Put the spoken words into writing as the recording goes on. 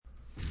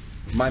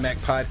My Mac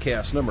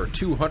Podcast number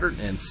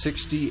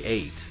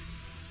 268.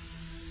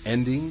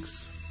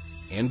 Endings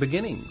and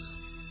Beginnings.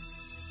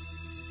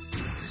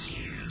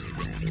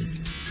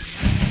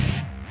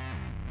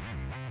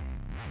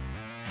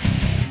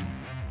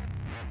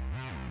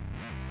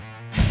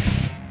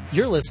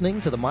 You're listening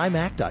to the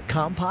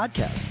MyMac.com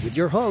podcast with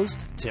your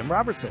host, Tim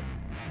Robertson.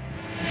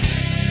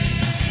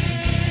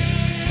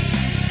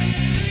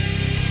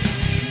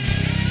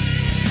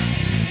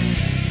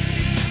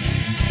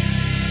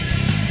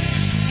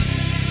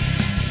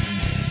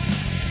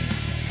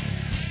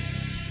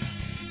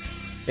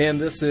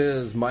 And this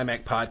is My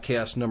Mac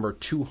Podcast number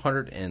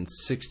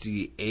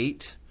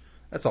 268.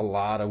 That's a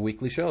lot of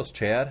weekly shows,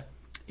 Chad.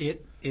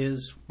 It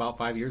is about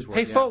 5 years worth.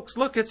 Hey, folks,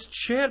 look, it's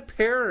Chad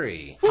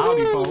Perry.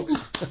 Howdy, folks.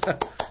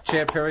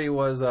 Chad Perry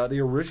was the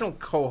original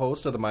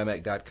co-host of the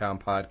MyMac.com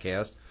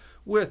podcast.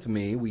 With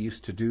me, we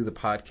used to do the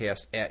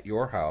podcast at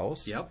your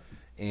house. Yep.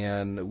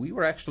 And we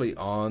were actually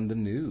on the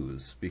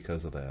news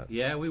because of that.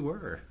 Yeah, we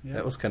were. Yeah.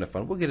 That was kind of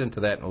fun. We'll get into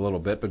that in a little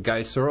bit. But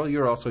Guy Searle,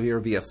 you're also here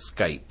via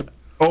Skype.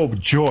 Oh,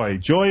 joy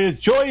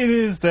it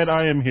is that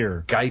I am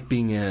here.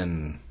 Skyping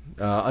in.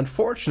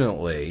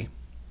 Unfortunately,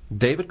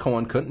 David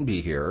Cohen couldn't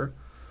be here.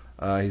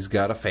 He's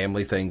got a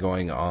family thing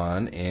going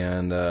on,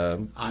 and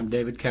I'm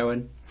David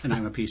Cohen, and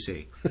I'm a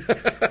PC.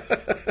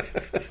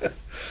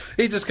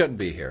 He just couldn't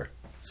be here.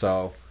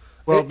 So,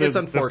 well, it's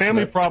unfortunate. The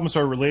family problems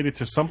are related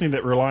to something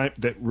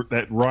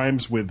that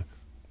rhymes with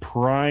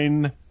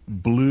Prine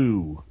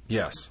Blue.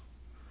 Yes,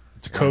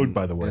 it's a code,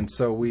 by the way. And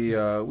so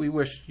we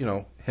wish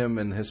him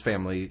and his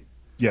family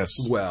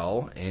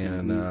well,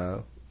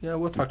 and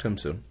we'll talk to him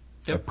soon.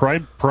 Yep.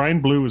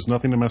 Prine Blue is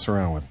nothing to mess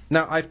around with.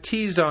 Now, I've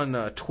teased on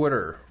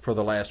Twitter for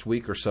the last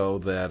week or so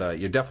that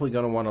you're definitely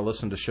going to want to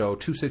listen to show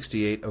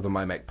 268 of the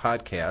MyMac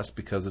podcast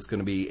because it's going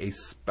to be a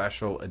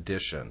special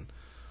edition.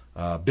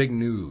 Big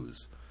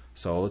news.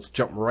 So let's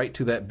jump right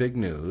to that big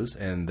news.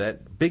 And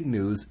that big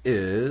news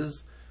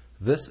is,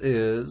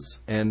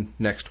 and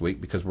next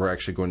week, because we're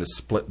actually going to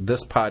split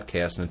this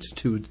podcast into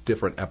two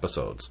different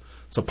episodes.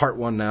 So part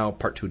one now,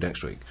 part two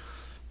next week.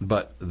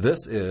 But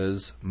this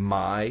is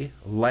my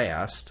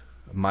last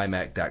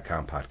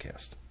MyMac.com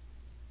podcast.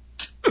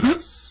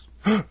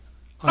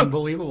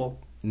 Unbelievable.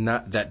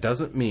 That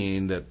doesn't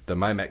mean that the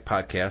MyMac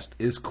podcast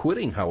is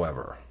quitting,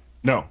 however.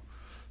 No.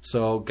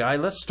 So, Guy,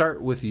 let's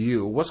start with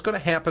you. What's going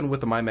to happen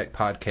with the MyMac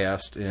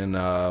podcast in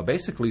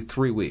basically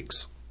 3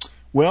 weeks?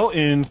 Well,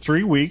 in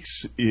 3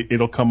 weeks,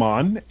 it'll come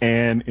on,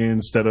 and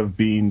instead of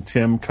being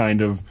Tim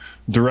kind of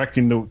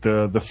directing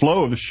the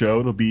flow of the show,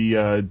 it'll be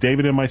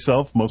David and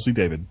myself, mostly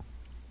David.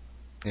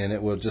 And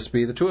it will just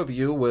be the two of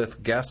you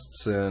with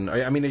guests. And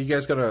I mean, are you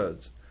guys gonna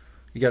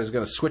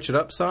switch it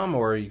up some,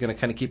 or are you gonna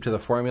kind of keep to the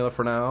formula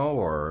for now,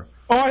 or?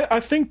 Oh, I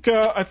think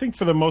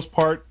for the most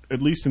part,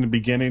 at least in the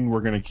beginning,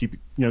 we're going to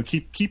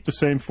keep the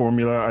same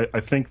formula.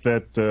 I think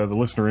that the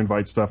listener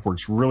invite stuff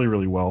works really,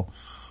 really well.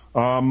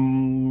 I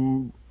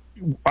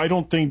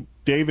don't think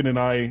David and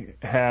I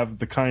have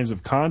the kinds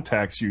of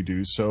contacts you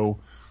do, so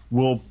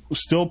we'll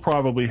still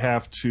probably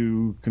have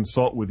to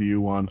consult with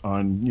you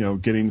on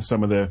getting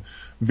some of the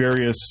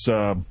various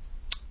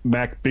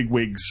Mac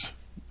bigwigs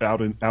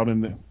out and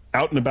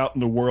about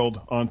in the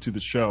world onto the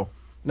show.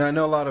 Now, I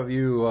know a lot of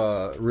you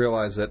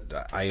realize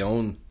that I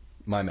own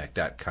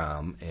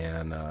MyMac.com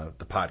and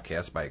the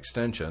podcast by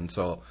extension.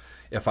 So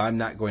if I'm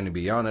not going to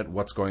be on it,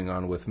 what's going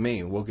on with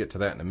me? We'll get to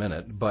that in a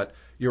minute. But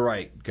you're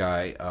right,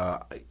 Guy.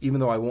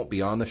 Even though I won't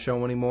be on the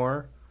show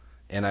anymore,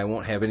 and I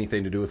won't have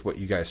anything to do with what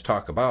you guys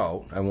talk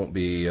about, I won't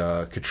be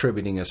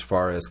contributing as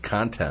far as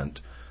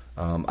content.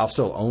 I'll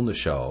still own the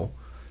show.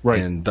 Right.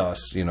 And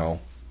thus,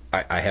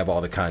 I have all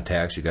the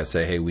contacts. You guys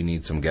say, hey, we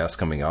need some guests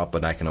coming up,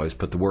 and I can always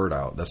put the word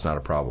out. That's not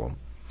a problem.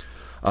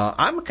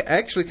 I'm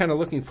actually kind of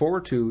looking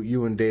forward to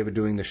you and David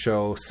doing the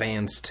show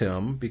sans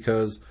Tim,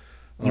 because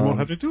you won't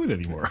have to do it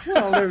anymore.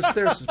 Well,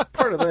 there's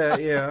part of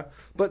that, yeah.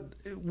 But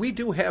we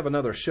do have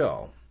another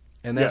show,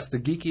 and that's the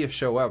geekiest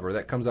show ever.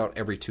 That comes out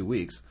every 2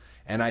 weeks,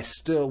 and I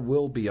still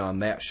will be on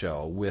that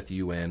show with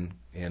you and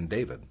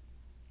David.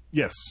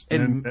 Yes,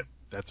 and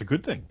that's a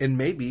good thing. And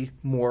maybe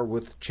more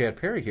with Chad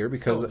Perry here,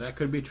 because that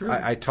could be true.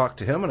 I talked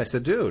to him and I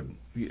said, dude,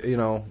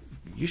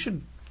 you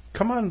should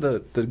come on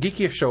the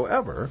geekiest show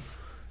ever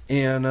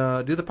and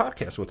do the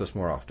podcast with us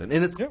more often.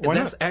 And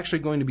that's actually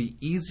going to be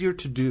easier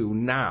to do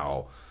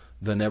now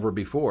than ever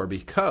before,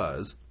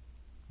 because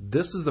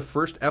this is the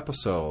first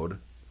episode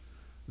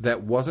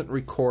that wasn't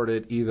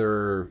recorded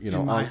either,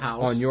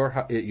 at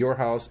your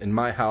house, in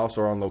my house,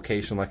 or on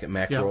location like at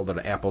Macworld at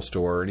an Apple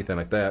store or anything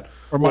like that.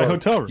 Or my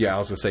hotel room. Yeah, I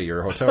was going to say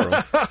your hotel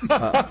room.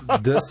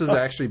 This is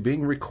actually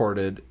being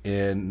recorded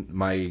in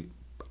my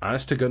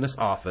honest-to-goodness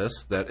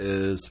office that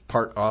is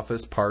part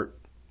office, part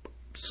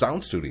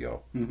sound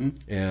studio. Mm-hmm.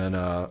 And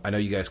I know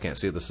you guys can't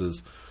see it. This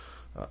is...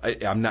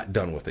 I'm not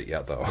done with it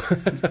yet, though.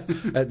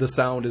 The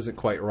sound isn't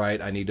quite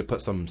right. I need to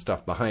put some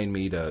stuff behind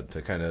me to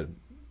kind of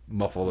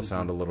muffle the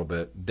sound a little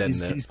bit,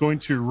 deaden it. He's going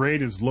to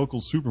raid his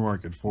local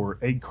supermarket for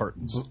egg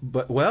cartons.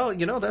 But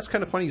that's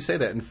kind of funny you say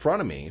that. In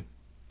front of me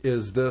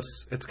is this,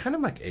 it's kind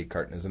of like egg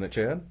carton, isn't it,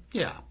 Chad?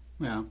 Yeah.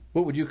 Yeah.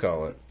 What would you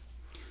call it?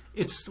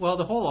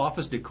 The whole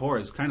office decor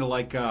is kind of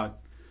like.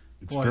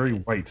 It's very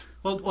white.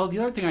 Well, the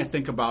other thing I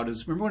think about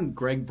is remember when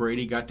Greg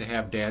Brady got to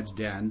have Dad's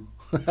den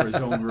for his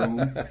own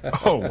room?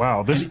 Oh,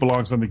 wow. This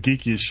belongs on the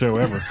geekiest show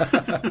ever.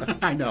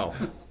 I know.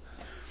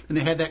 And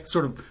they had that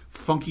sort of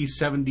funky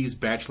 70s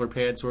bachelor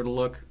pad sort of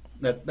look.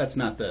 That's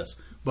not this.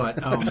 But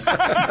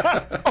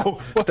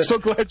Oh, well, I'm so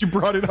glad you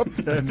brought it up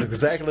then. It's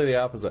exactly the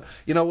opposite.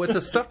 You know, with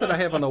the stuff that I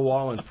have on the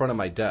wall in front of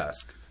my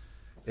desk,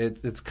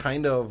 it's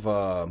kind of,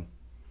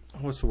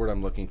 what's the word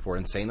I'm looking for?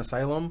 Insane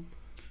asylum?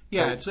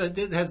 yeah,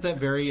 it has that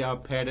very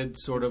padded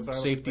sort of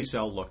safety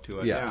cell look to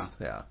it. Yes,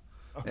 yeah.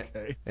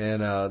 Okay.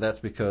 And that's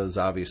because,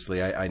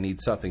 obviously, I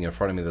need something in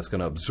front of me that's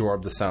going to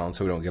absorb the sound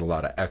so we don't get a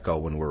lot of echo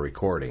when we're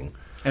recording.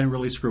 And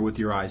really screw with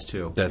your eyes,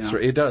 too. That's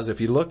right. It does. If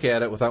you look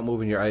at it without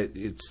moving your eye,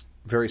 it's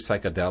very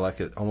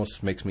psychedelic. It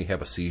almost makes me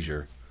have a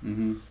seizure.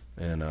 Mm-hmm.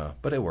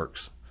 But it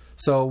works.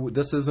 So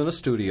this isn't a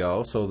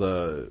studio.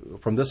 So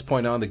from this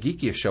point on, the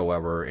geekiest show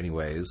ever,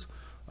 anyways,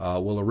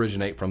 will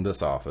originate from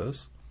this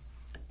office.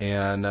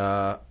 And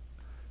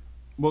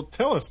Well,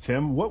 tell us,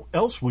 Tim, what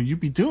else will you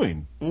be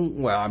doing?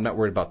 well, I'm not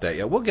worried about that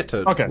yet. We'll get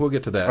to Okay.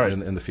 that All right.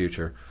 in the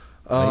future.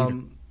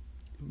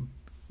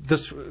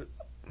 This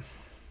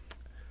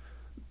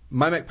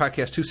My Mac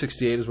Podcast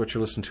 268 is what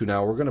you're listening to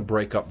now. We're going to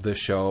break up this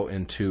show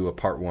into a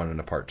part 1 and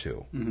a part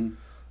 2.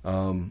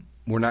 Mm-hmm.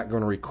 We're not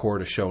going to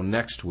record a show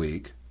next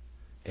week,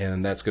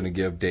 and that's going to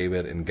give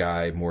David and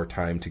Guy more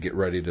time to get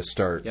ready to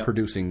start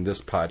producing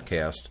this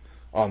podcast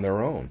on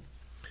their own.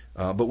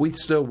 But we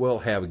still will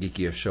have a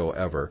geekiest show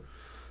ever.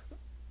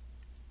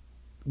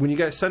 When you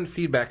guys send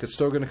feedback, it's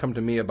still going to come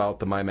to me about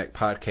the My Mac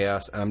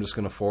Podcast, and I'm just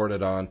going to forward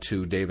it on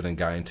to David and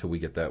Guy until we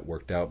get that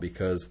worked out,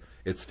 because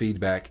it's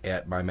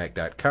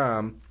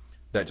feedback@mymac.com.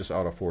 That just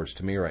auto-forwards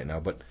to me right now.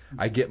 But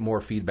I get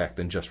more feedback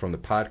than just from the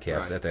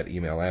podcast at that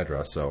email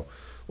address. So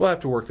we'll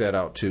have to work that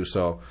out, too.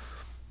 So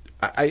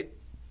I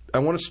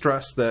want to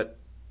stress that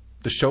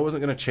the show isn't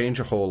going to change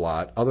a whole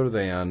lot, other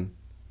than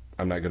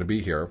I'm not going to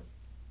be here.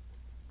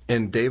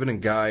 And David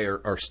and Guy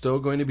are still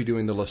going to be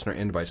doing the listener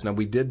invites. Now,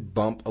 we did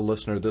bump a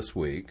listener this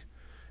week,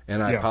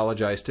 and I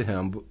apologize to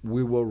him. But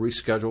we will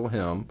reschedule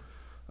him,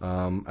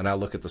 and I'll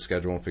look at the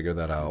schedule and figure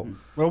that out.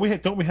 Well,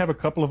 don't we have a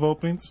couple of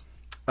openings?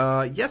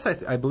 Yes,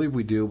 I believe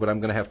we do, but I'm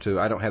going to have to.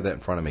 I don't have that in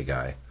front of me,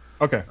 Guy.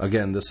 Okay.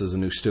 Again, this is a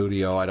new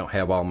studio. I don't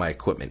have all my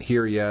equipment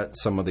here yet.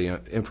 Some of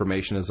the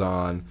information is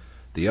on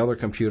the other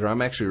computer.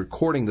 I'm actually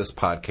recording this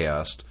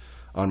podcast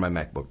on my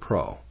MacBook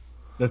Pro.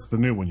 That's the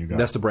new one you got.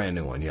 That's the brand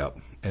new one, yep.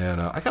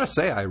 And I got to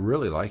say, I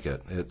really like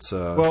it. It's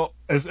Well,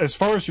 as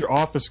far as your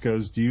office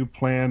goes, do you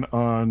plan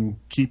on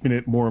keeping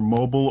it more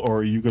mobile, or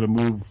are you going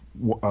to move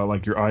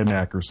like your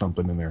iMac or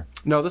something in there?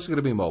 No, this is going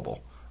to be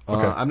mobile.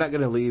 Okay. I'm not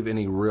going to leave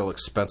any real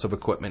expensive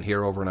equipment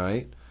here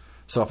overnight.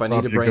 So if I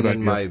need to That'd be a bring good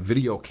in idea. my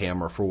video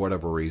camera for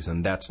whatever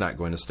reason, that's not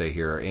going to stay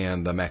here.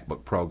 And the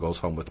MacBook Pro goes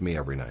home with me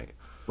every night.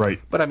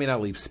 Right. But I mean, I'll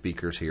leave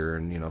speakers here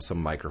and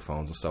some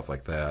microphones and stuff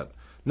like that.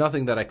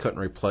 Nothing that I couldn't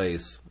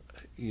replace,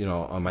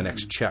 on my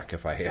next check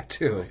if I had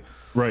to.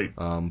 Right.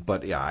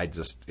 But yeah,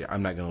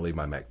 I'm not going to leave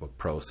my MacBook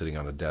Pro sitting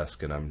on a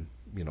desk and I'm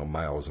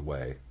miles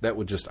away. That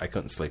would I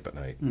couldn't sleep at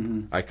night.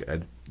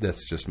 Mm-hmm.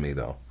 That's just me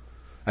though.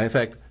 In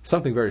fact,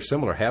 something very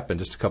similar happened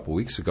just a couple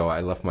weeks ago.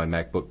 I left my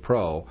MacBook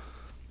Pro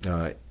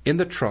in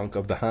the trunk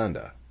of the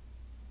Honda,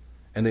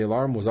 and the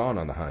alarm was on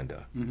the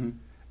Honda, and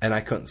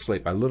I couldn't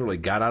sleep. I literally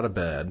got out of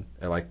bed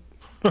at like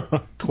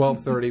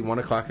 12:30, 1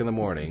 o'clock in the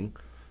morning,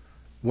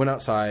 went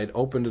outside,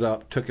 opened it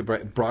up, took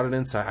it, brought it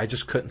inside. I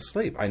just couldn't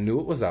sleep. I knew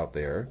it was out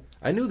there.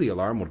 I knew the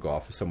alarm would go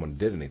off if someone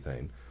did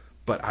anything,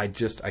 but I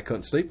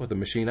couldn't sleep with the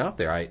machine out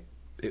there.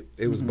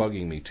 It was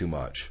bugging me too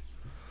much.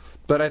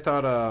 But I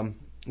thought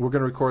we're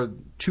going to record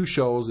 2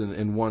 shows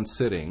in one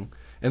sitting.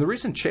 And the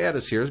reason Chad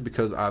is here is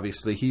because,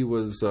 obviously, he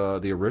was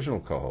the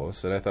original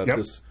co-host. And I thought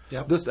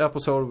this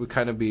episode would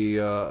kind of be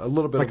a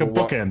little bit like of a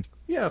bookend.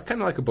 Yeah,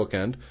 kind of like a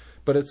bookend.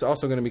 But it's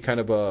also going to be kind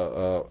of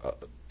a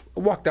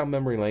walk down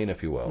memory lane,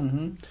 if you will.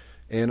 Mm-hmm.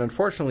 And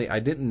unfortunately, I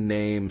didn't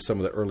name some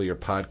of the earlier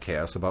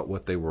podcasts about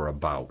what they were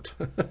about.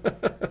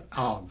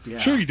 Oh, yeah.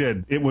 Sure you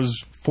did. It was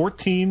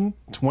 14,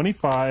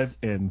 25,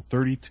 and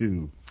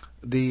 32.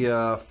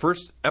 The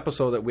first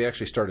episode that we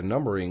actually started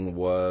numbering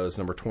was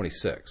number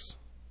 26.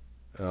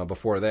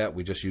 Before that,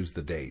 we just used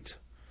the date.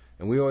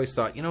 And we always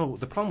thought,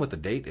 the problem with the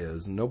date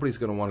is nobody's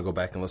going to want to go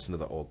back and listen to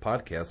the old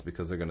podcast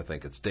because they're going to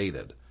think it's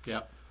dated.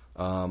 Yeah.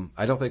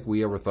 I don't think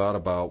we ever thought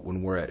about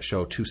when we're at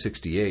show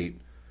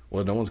 268,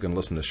 well, no one's going to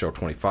listen to show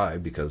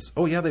 25 because,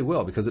 oh, yeah, they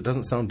will, because it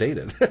doesn't sound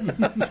dated.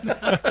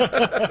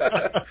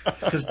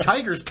 Because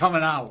Tiger's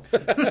coming out.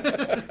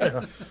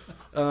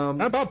 How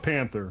about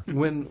Panther?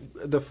 When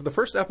the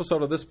first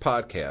episode of this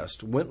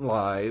podcast went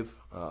live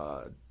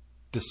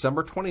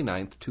December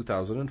 29th,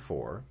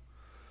 2004.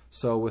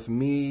 So with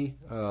me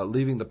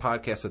leaving the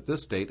podcast at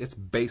this date, it's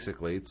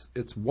basically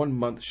it's 1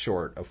 month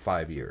short of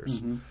 5 years.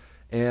 Mm-hmm.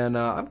 And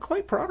I'm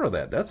quite proud of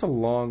that. That's a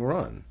long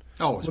run.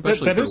 Oh, Well,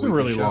 especially that for is a weekly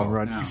really show. long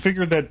run. Yeah. You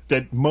figure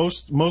that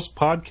most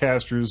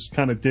podcasters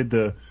kind of did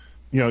the,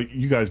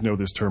 you guys know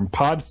this term,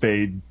 pod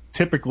fade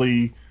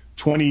typically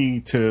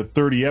 20 to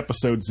 30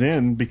 episodes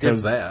in because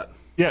If that.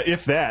 Yeah,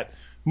 if that.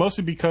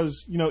 Mostly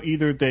because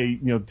either they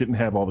didn't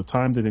have all the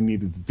time that they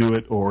needed to do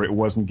it, or it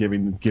wasn't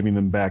giving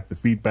them back the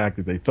feedback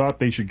that they thought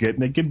they should get,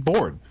 and they get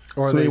bored,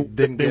 or so they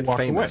didn't get walked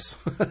famous.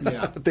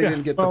 Yeah. They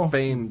didn't get the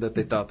fame that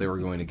they thought they were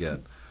going to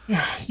get.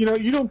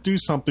 You don't do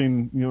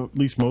something. At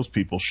least most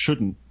people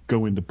shouldn't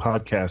go into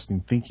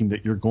podcasting thinking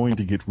that you're going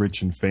to get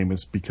rich and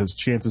famous, because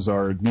chances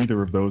are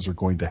neither of those are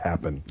going to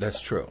happen.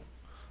 That's true.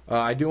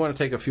 I do want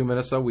to take a few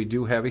minutes, though. We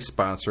do have a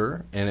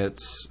sponsor, and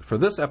it's for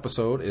this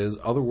episode is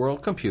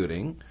Otherworld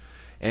Computing.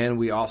 And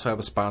we also have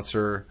a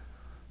sponsor,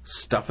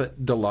 Stuff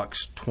It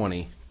Deluxe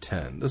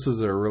 2010. This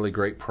is a really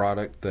great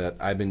product that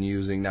I've been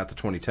using, not the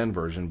 2010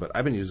 version, but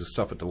I've been using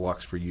Stuff It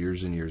Deluxe for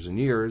years and years and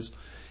years.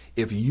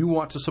 If you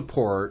want to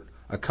support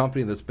a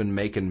company that's been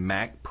making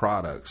Mac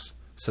products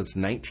since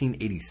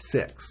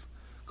 1986,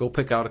 go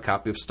pick out a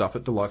copy of Stuff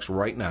It Deluxe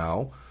right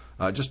now.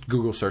 Just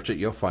Google search it,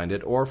 you'll find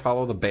it, or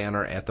follow the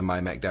banner at the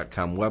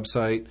mymac.com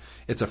website.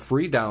 It's a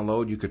free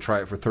download. You could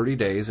try it for 30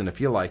 days, and if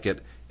you like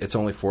it, it's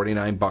only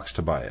 $49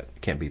 to buy it.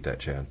 Can't beat that,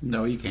 Chad.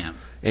 No, you can't.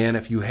 And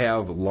if you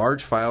have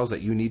large files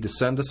that you need to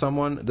send to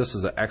someone, this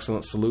is an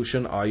excellent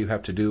solution. All you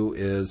have to do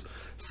is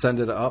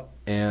send it up,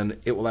 and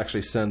it will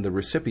actually send the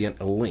recipient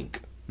a link.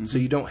 Mm-hmm. So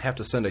you don't have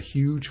to send a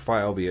huge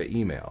file via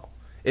email.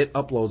 It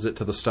uploads it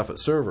to the Stuff It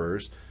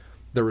servers.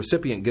 The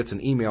recipient gets an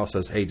email,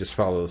 says, hey, just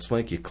follow this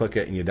link. You click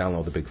it, and you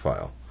download the big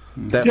file.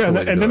 That's yeah, the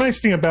way to and do the it. nice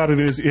thing about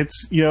it is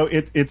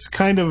it's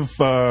kind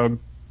of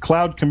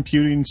cloud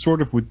computing,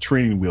 sort of with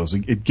training wheels.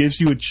 It gives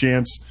you a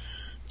chance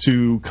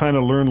to kind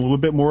of learn a little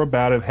bit more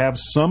about it, have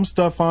some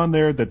stuff on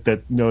there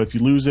that if you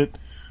lose it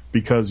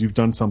because you've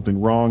done something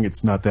wrong,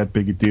 it's not that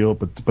big a deal.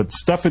 But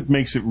Stuff It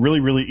makes it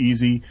really, really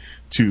easy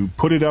to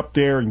put it up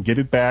there and get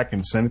it back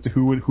and send it to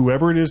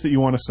whoever it is that you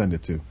want to send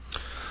it to.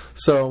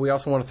 So we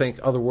also want to thank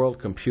Otherworld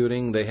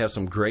Computing. They have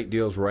some great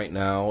deals right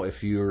now.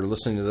 If you're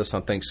listening to this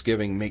on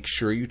Thanksgiving, make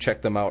sure you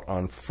check them out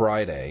on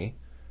Friday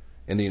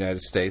in the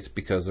United States,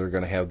 because they're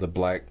going to have the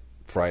Black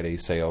Friday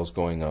sales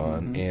going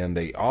on. Mm-hmm. And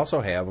they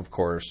also have, of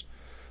course,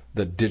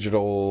 the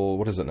digital,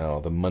 what is it now,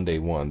 the Monday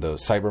one, the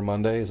Cyber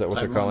Monday, is that what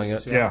they're calling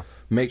it? Yeah.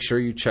 Make sure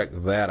you check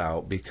that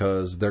out,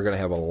 because they're going to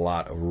have a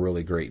lot of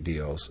really great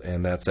deals,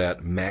 and that's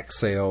at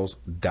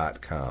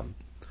macsales.com.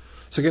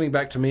 So getting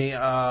back to me,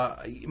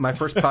 my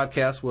first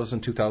podcast was in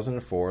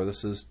 2004.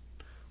 This is,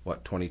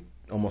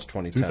 almost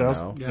 2010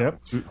 now?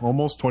 Yep,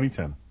 almost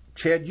 2010.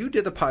 Chad, you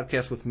did the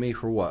podcast with me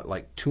for what,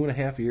 like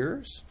 2.5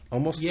 years?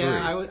 Almost 3.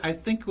 Yeah, I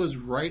think it was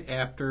right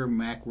after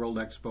Macworld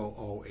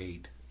Expo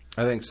 08.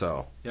 I think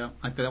so. Yeah,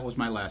 that was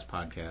my last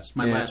podcast,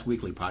 last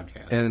weekly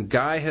podcast. And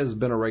Guy has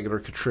been a regular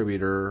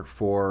contributor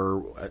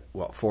for,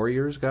 4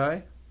 years,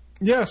 Guy?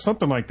 Yeah,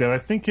 something like that. I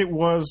think it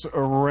was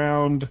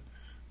around...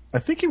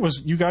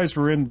 you guys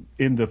were in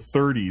the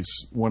 30s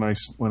when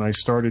I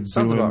started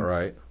Sounds about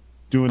right.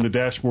 doing the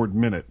Dashboard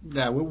Minute.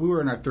 Yeah, we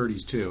were in our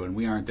 30s too, and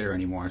we aren't there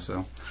anymore.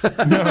 So,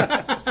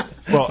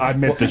 well, I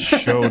meant the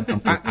show.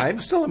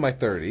 I'm still in my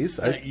 30s.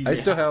 I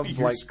still have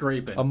like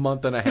scraping. a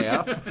month and a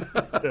half.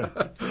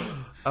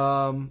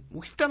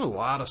 We've done a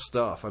lot of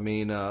stuff. I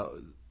mean,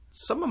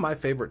 some of my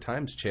favorite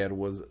times, Chad,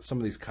 was some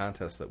of these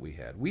contests that we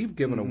had. We've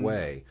given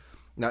away.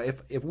 Now,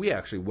 if we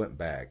actually went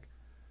back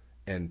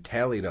and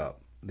tallied up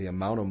the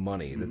amount of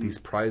money that these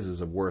prizes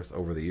are worth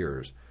over the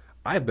years,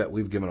 I bet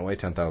we've given away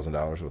 $10,000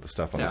 worth of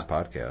stuff on this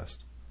podcast.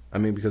 I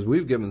mean, because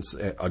we've given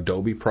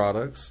Adobe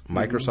products,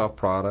 Microsoft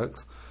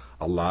products,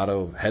 a lot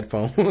of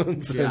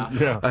headphones.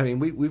 Yeah. I mean,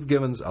 we've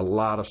given a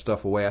lot of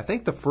stuff away. I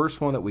think the first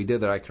one that we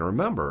did that I can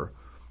remember,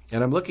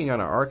 and I'm looking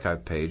on our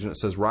archive page, and it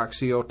says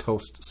Roxio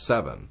Toast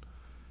 7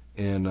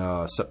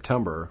 in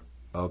September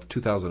of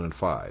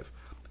 2005.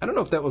 I don't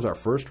know if that was our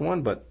first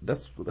one, but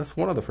that's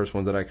one of the first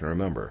ones that I can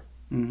remember.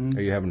 Mm-hmm.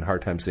 Are you having a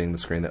hard time seeing the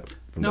screen?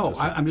 No,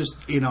 I'm just,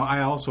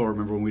 I also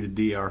remember when we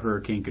did our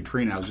Hurricane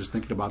Katrina. I was just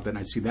thinking about that, and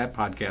I see that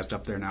podcast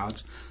up there now.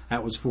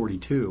 That was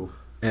 42.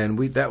 And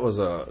that was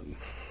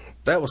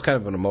kind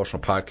of an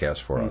emotional podcast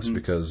for us,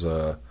 because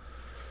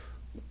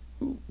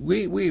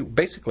we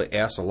basically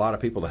asked a lot of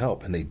people to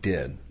help, and they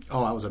did.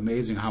 Oh, it was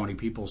amazing how many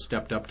people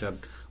stepped up to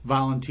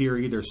volunteer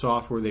either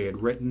software they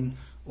had written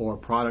or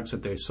products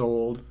that they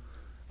sold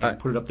and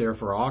put it up there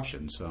for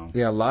auction. So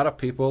yeah, a lot of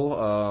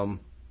people.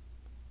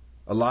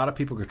 A lot of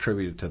people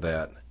contributed to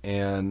that,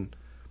 and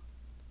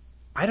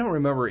I don't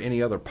remember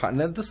any other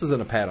now, this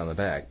isn't a pat on the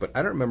back, but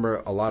I don't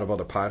remember a lot of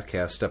other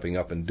podcasts stepping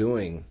up and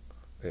doing,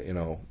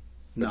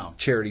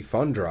 charity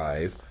fund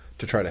drive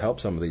to try to help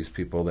some of these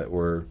people that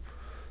were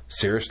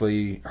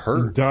seriously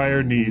hurt, in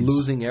dire needs,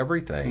 losing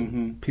everything.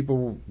 Mm-hmm.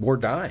 People were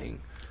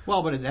dying.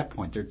 Well, but at that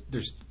point,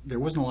 there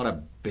wasn't a lot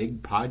of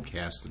big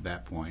podcasts at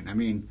that point. I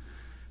mean,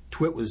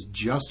 Twit was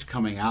just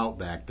coming out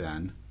back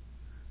then,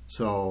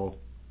 so.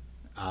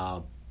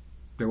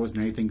 There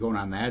wasn't anything going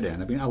on that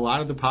end. I mean, a lot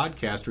of the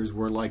podcasters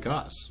were like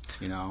us,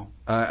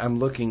 I'm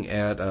looking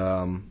at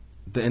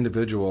the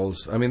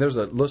individuals. I mean, there's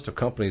a list of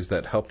companies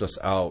that helped us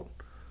out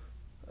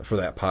for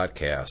that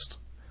podcast.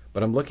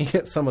 But I'm looking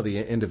at some of the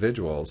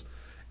individuals,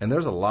 And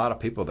there's a lot of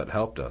people that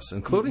helped us,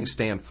 including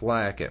Stan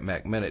Flack at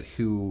Mac Minute,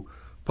 who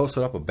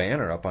posted up a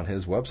banner up on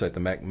his website, the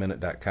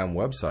MacMinute.com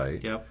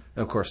website. Yep.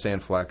 And, of course,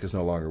 Stan Flack is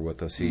no longer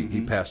with us.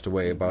 He passed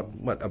away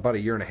about a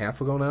year and a half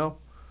ago now?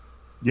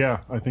 Yeah,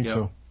 I think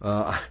so.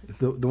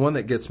 The one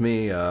that gets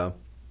me,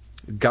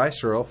 Guy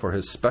Searle for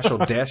his special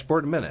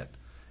dashboard minute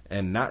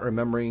and not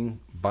remembering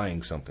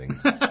buying something.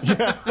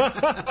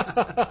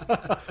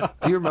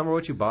 Do you remember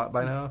what you bought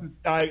by now?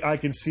 I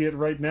can see it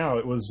right now.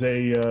 It was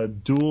a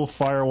dual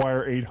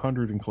Firewire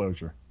 800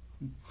 enclosure.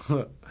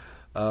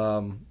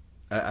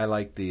 I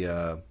like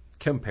the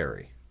Kim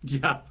Perry.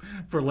 Yeah,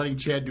 for letting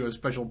Chad do a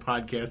special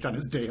podcast on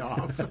his day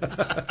off.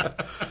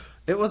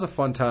 It was a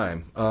fun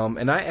time,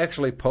 and I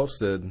actually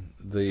posted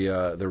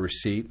the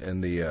receipt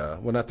and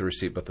not the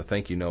receipt, but the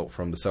thank you note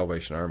from the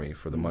Salvation Army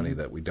for the money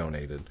that we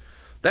donated.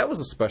 That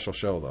was a special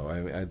show, though.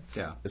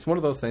 It's one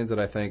of those things that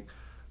I think.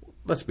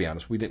 Let's be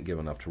honest, we didn't give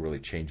enough to really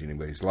change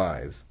anybody's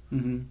lives.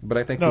 Mm-hmm. But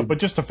I think but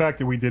just the fact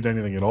that we did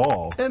anything at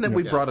all, and that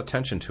we brought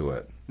attention to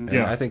it, and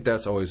I think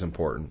that's always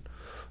important.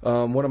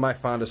 One of my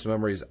fondest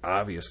memories,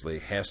 obviously,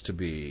 has to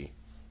be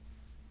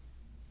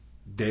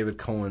David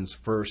Cohen's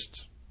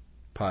first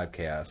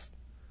podcast,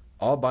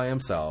 all by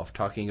himself,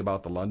 talking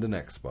about the London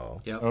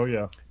Expo. Yep. Oh,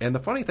 yeah. And the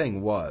funny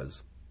thing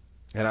was,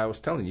 and I was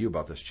telling you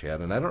about this,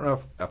 Chad, and I don't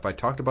know if I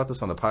talked about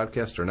this on the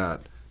podcast or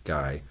not,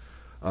 Guy.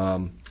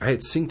 I had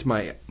synced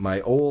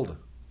my old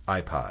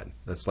iPod.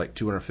 That's like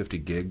 250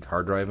 gig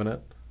hard drive in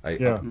it. I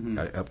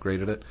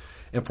upgraded it.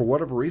 And for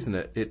whatever reason,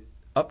 it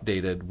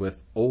updated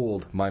with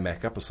old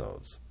MyMac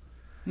episodes.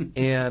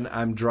 And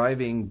I'm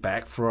driving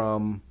back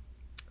from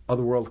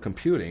Otherworld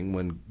Computing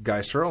when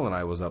Guy Searle and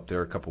I was up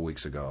there a couple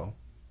weeks ago.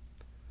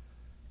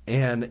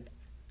 And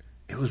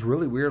it was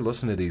really weird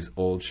listening to these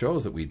old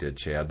shows that we did,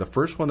 Chad. The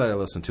first one that I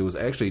listened to was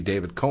actually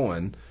David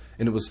Cohen,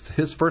 and it was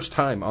his first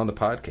time on the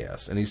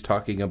podcast. And he's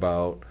talking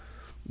about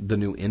the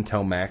new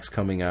Intel Macs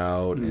coming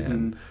out,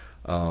 and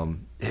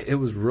it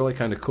was really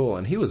kind of cool.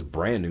 And he was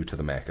brand new to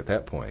the Mac at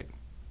that point.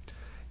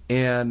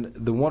 And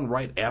the one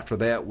right after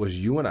that was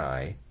you and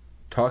I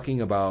talking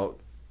about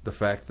the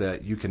fact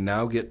that you can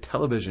now get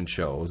television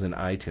shows in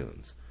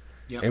iTunes.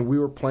 Yep. And we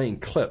were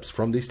playing clips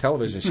from these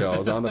television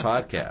shows on the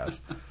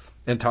podcast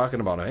and talking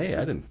about, hey,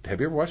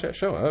 have you ever watched that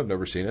show? I've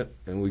never seen it.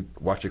 And we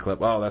watch a clip.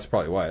 Oh, that's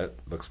probably why it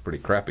looks pretty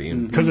crappy.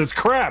 Because it's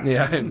crap.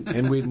 Yeah,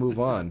 and we'd move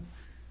on.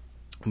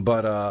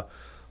 But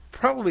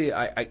probably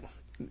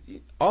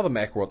all the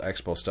Macworld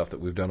Expo stuff that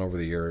we've done over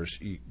the years,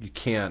 you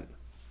can't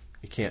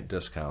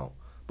discount.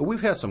 But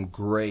we've had some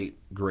great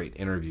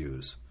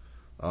interviews.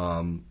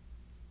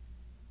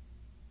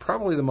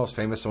 Probably the most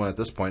famous one at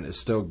this point is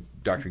still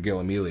Dr. Gil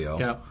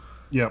Amelio.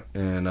 Yep.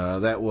 And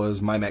that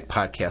was My Mac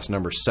Podcast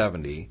number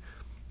 70.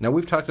 Now,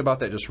 we've talked about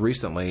that just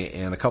recently,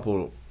 and a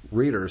couple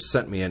readers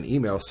sent me an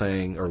email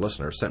saying, or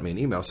listeners sent me an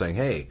email saying,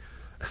 hey,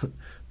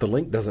 the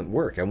link doesn't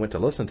work. I went to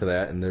listen to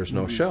that, and there's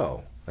no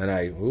show. And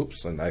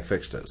I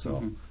fixed it.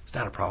 So it's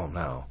not a problem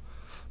now.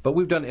 But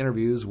we've done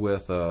interviews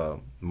with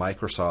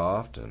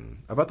Microsoft,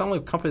 and about the only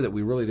company that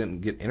we really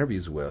didn't get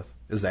interviews with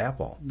is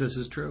Apple. This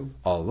is true.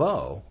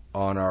 Although,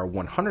 on our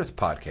 100th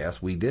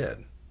podcast, we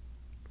did.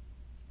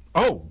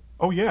 Oh,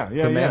 yeah.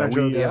 The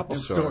manager of the Apple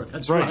Store.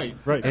 That's right.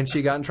 And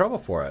she got in trouble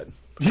for it.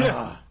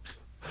 Yeah.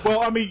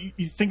 Well, I mean,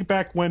 you think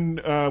back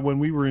when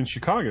we were in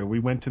Chicago, we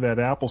went to that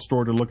Apple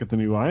Store to look at the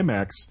new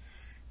iMacs,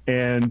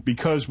 and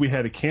because we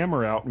had a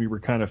camera out and we were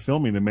kind of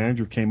filming, the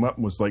manager came up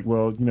and was like,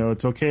 well,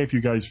 it's okay if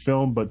you guys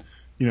film, but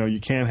you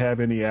can't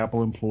have any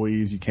Apple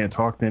employees. You can't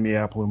talk to any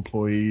Apple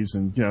employees.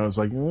 And, I was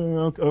like,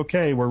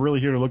 okay, we're really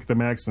here to look at the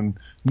Macs and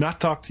not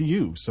talk to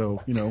you.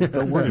 So,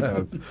 don't worry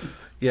about it.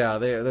 Yeah,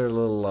 they're a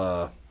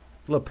little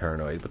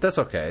paranoid, but that's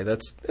okay.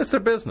 It's their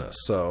business.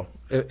 So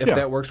if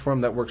that works for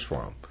them, that works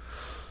for them.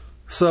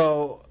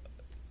 So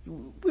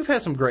we've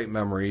had some great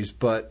memories,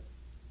 but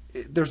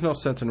there's no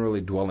sense in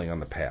really dwelling on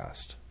the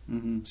past.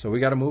 Mm-hmm. So we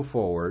got to move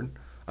forward.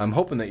 I'm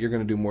hoping that you're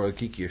going to do more of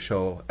the geekiest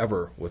show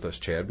ever with us,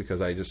 Chad,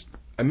 because I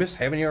miss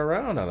having you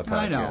around on the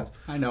podcast.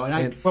 I know.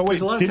 And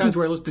there's a lot of times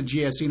where I listen to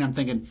GSC and I'm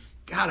thinking,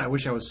 God, I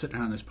wish I was sitting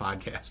on this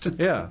podcast.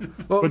 Yeah.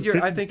 Well,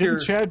 didn't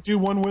Chad do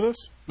one with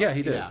us? Yeah,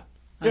 he did. Yeah.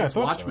 I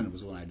thought Watchmen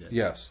was one I did.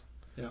 Yes.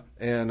 Yeah.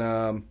 And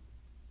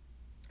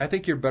I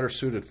think you're better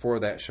suited for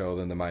that show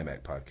than the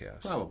MyMac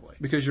podcast. Probably.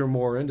 Because you're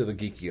more into the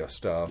geeky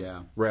stuff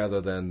rather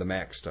than the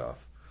Mac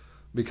stuff.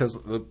 Because,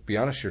 to be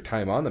honest, your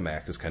time on the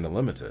Mac is kind of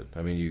limited.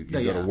 I mean, you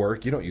go to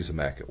work. You don't use a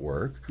Mac at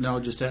work. No,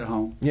 just at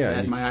home. Yeah. I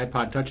had my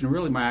iPod Touch, and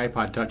really my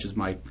iPod Touch is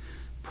my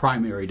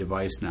primary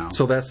device now.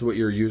 So that's what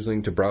you're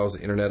using to browse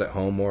the Internet at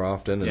home more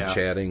often and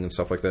chatting and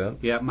stuff like that?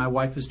 Yeah, my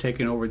wife has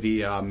taken over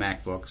the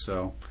MacBook,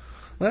 so...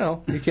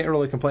 Well, you can't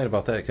really complain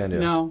about that, can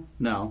you?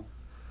 No.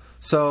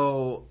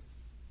 So,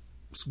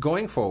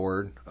 going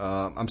forward,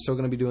 I'm still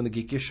going to be doing the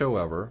geekiest show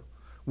ever.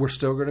 We're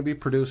still going to be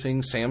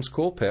producing Sam's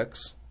Cool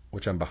Picks,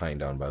 which I'm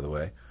behind on, by the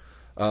way.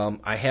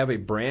 I have a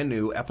brand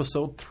new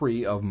episode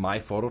 3 of My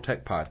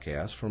Phototech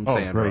podcast from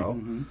Sandro.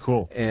 Great.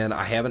 Cool. And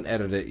I haven't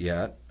edited it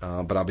yet,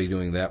 but I'll be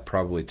doing that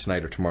probably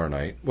tonight or tomorrow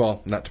night.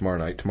 Well, not tomorrow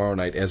night. Tomorrow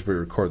night, as we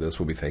record this,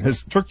 will be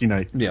It's Turkey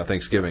night. Yeah,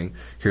 Thanksgiving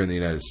here in the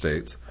United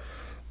States.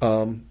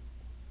 But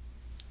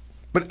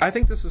I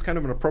think this is kind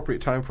of an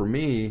appropriate time for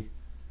me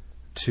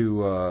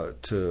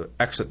to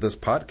exit this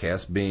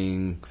podcast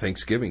being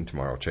Thanksgiving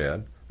tomorrow,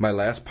 Chad. My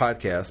last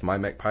podcast, My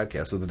Mac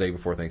podcast, is the day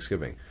before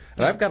Thanksgiving.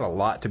 And I've got a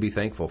lot to be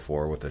thankful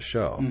for with this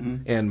show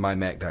and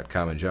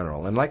MyMac.com in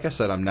general. And like I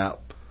said, I'm not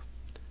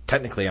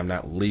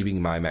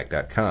leaving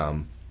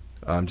MyMac.com.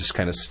 I'm just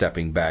kind of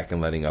stepping back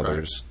and letting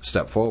others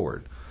step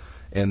forward.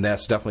 And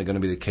that's definitely going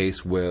to be the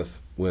case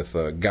with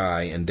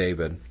Guy and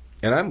David.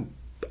 And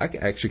I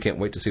actually can't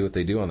wait to see what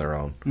they do on their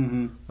own.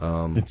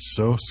 It's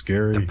so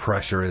scary. The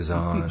pressure is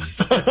on.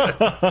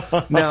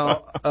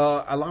 Now,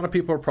 a lot of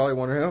people are probably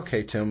wondering,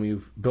 okay, Tim,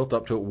 you've built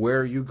up to it.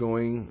 Where are you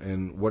going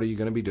and what are you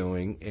going to be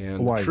doing?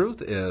 And the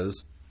truth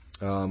is,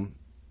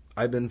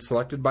 I've been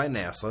selected by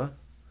NASA.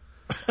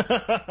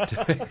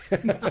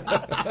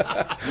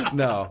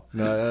 No,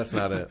 that's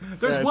not it.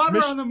 There's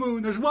water on the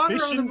moon. There's water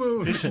on the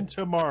moon. Mission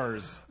to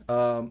Mars.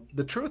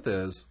 The truth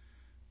is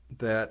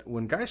that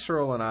when Guy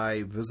Searle and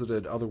I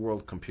visited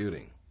Otherworld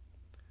Computing,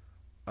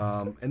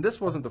 and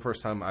this wasn't the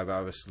first time I've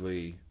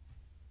obviously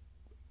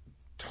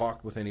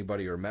talked with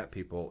anybody or met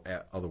people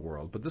at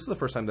Otherworld, but this is the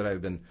first time that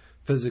I've been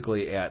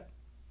physically at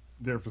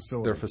their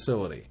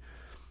facility.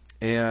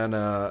 And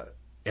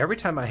every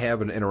time I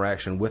have an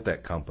interaction with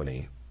that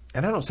company,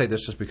 and I don't say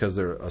this just because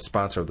they're a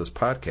sponsor of this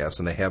podcast,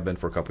 and they have been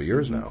for a couple of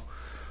years now,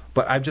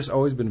 but I've just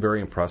always been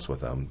very impressed with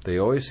them. They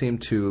always seem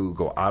to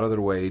go out of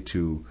their way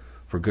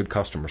for good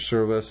customer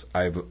service.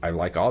 I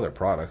like all their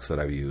products that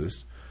I've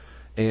used.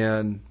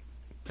 And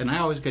I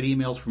always get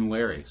emails from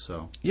Larry.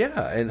 So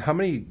yeah, and how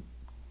many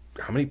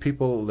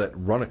people that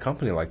run a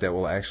company like that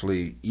will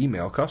actually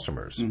email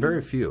customers?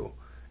 Very few.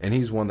 And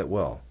he's one that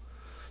will.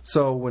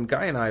 So when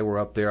Guy and I were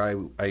up there,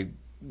 I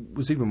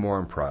was even more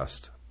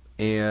impressed.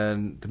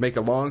 And to make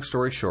a long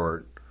story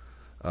short,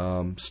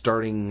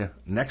 starting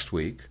next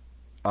week,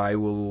 I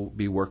will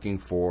be working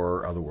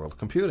for Otherworld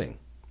Computing.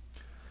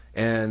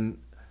 And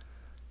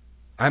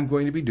I'm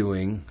going to be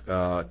doing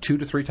 2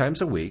 to 3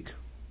 times a week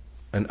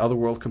an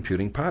Otherworld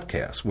Computing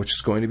podcast, which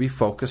is going to be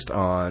focused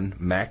on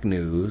Mac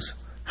news,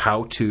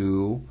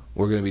 how-to.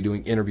 We're going to be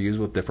doing interviews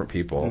with different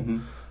people.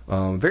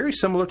 Very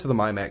similar to the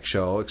My Mac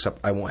show,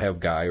 except I won't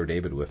have Guy or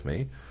David with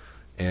me.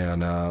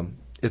 And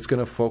it's going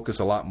to focus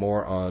a lot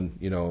more on,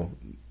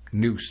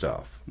 new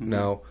stuff.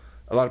 Now,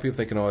 a lot of people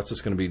thinking, it's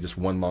just going to be just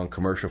one long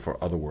commercial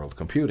for Otherworld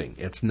Computing.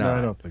 It's not. No,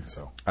 I don't think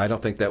so. I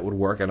don't think that would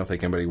work. I don't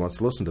think anybody wants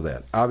to listen to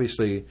that.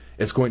 Obviously,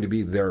 it's going to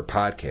be their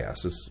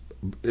podcast.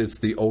 It's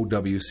the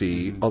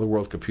OWC,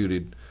 Otherworld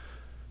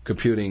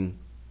Computing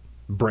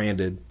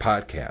branded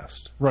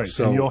podcast. Right.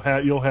 So and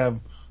you'll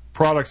have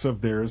products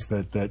of theirs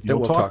that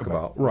we'll talk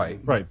about. Right.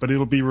 Right. But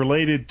it'll be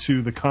related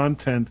to the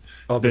content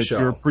of the show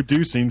you're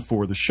producing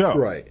for the show.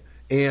 Right.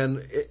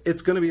 And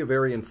it's going to be a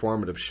very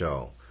informative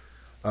show.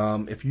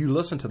 If you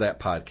listen to that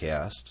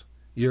podcast,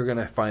 you're going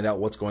to find out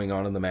what's going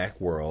on in the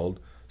Mac world.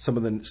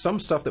 Some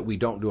stuff that we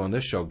don't do on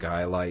this show,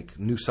 Guy, like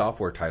new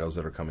software titles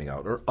that are coming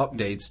out or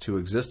updates to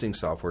existing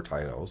software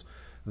titles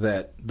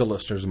that the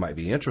listeners might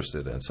be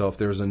interested in. So if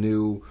there's a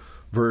new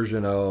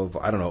version of,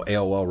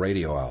 AOL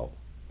Radio out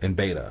in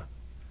beta,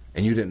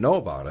 and you didn't know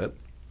about it,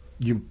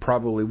 you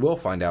probably will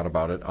find out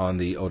about it on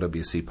the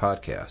OWC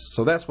podcast.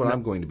 So that's what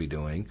I'm going to be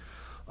doing.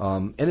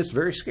 And it's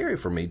very scary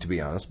for me, to be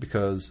honest,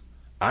 because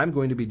I'm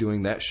going to be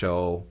doing that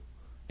show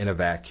in a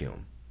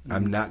vacuum.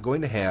 I'm not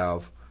going to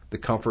have the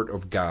comfort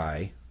of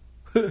Guy.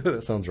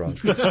 That sounds wrong.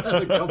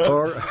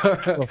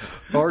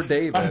 or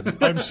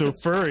David. I'm so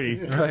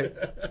furry. Right.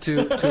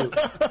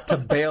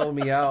 To bail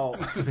me out.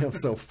 I'm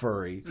so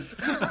furry.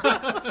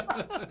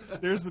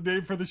 There's the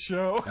name for the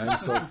show. I'm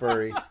so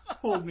furry.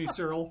 Hold me,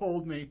 Cyril.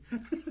 Hold me.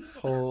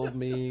 Hold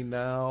me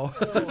now.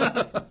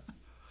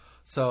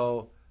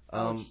 So,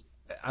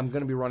 I'm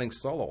going to be running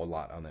solo a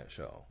lot on that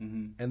show.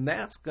 And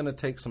that's going to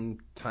take some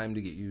time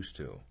to get used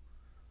to.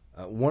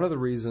 One of the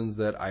reasons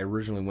that I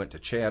originally went to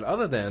Chad,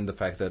 other than the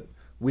fact that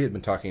we had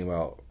been talking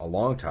about a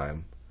long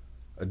time,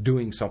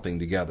 doing something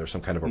together,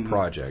 some kind of a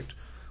project,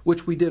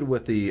 which we did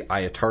with the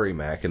iAtari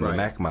Mac and the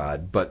Mac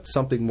Mod, but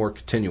something more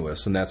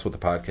continuous, and that's what the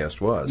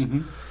podcast was.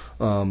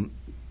 When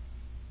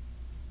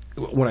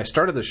I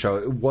started the show,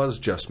 it was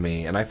just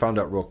me, and I found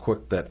out real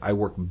quick that I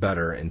work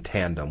better in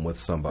tandem with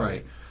somebody.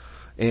 Right.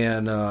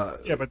 And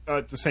but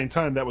at the same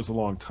time, that was a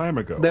long time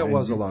ago. That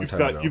was a long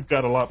time ago. You've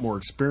got a lot more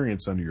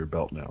experience under your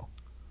belt now.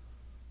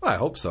 I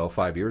hope so.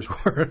 5 years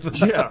worth.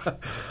 Yeah.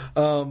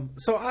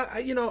 So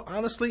I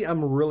honestly,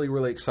 I'm really,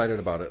 really excited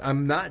about it.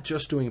 I'm not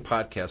just doing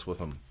podcasts with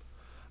them.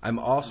 I'm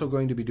also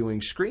going to be doing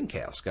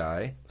screencasts,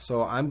 Guy.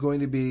 So I'm going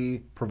to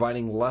be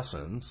providing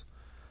lessons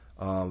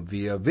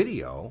via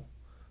video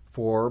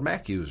for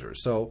Mac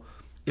users. So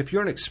if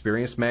you're an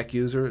experienced Mac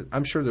user,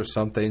 I'm sure there's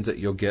some things that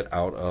you'll get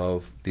out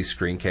of these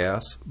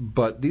screencasts,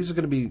 but these are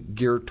going to be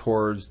geared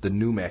towards the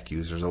new Mac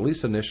users, at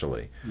least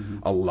initially.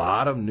 A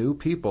lot of new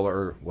people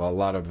a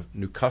lot of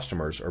new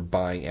customers are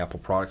buying Apple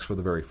products for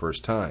the very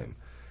first time.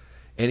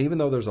 And even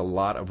though there's a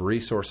lot of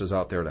resources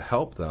out there to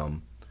help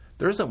them,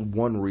 there isn't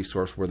one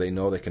resource where they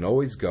know they can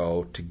always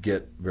go to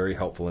get very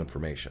helpful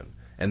information.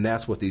 And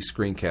that's what these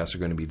screencasts are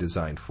going to be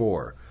designed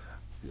for.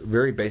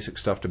 Very basic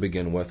stuff to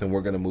begin with, and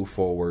we're going to move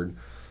forward.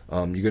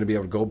 You're going to be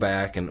able to go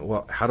back and,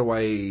 what do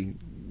I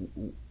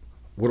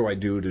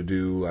do to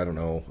do, I don't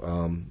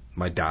know,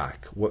 my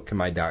dock? What can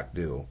my dock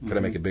do? Can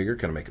I make it bigger?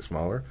 Can I make it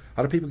smaller?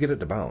 How do people get it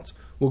to bounce?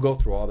 We'll go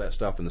through all that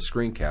stuff in the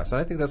screencast,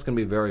 and I think that's going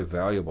to be very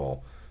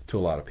valuable to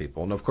a lot of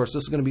people. And, of course,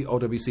 this is going to be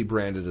OWC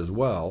branded as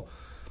well.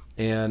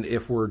 And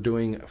if we're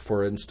doing,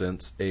 for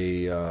instance,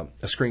 a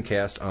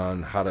screencast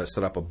on how to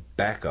set up a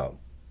backup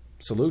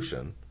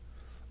solution,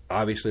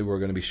 obviously we're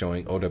going to be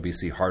showing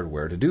OWC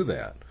hardware to do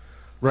that.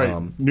 Right,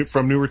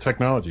 from newer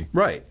technology.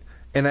 Right.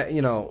 And,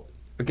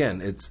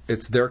 again,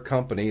 it's their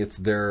company, it's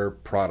their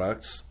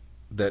products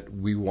that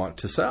we want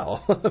to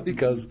sell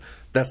because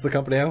that's the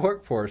company I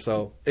work for.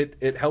 So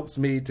it helps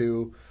me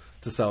to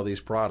sell these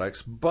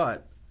products.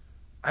 But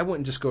I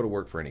wouldn't just go to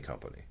work for any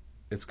company.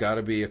 It's got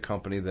to be a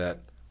company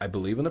that I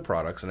believe in the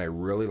products and I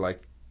really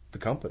like the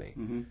company.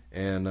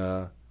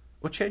 And,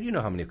 Chad, you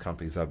know how many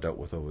companies I've dealt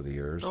with over the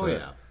years. Oh,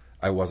 yeah.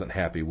 I wasn't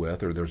happy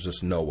with, or there's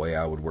just no way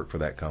I would work for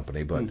that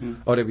company. But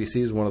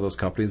OWC is one of those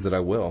companies that I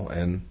will,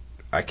 and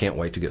I can't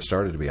wait to get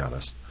started, to be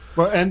honest.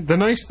 Well, and the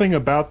nice thing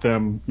about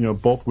them,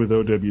 both with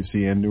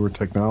OWC and newer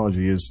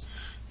technology, is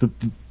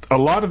a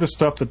lot of the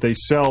stuff that they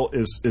sell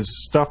is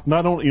stuff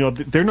not only,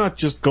 they're not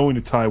just going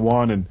to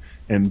Taiwan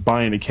and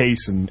buying a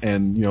case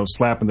and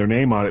slapping their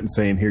name on it and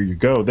saying, here you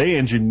go. They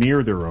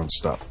engineer their own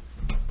stuff.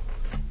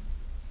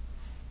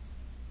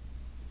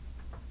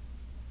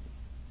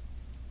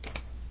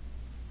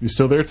 You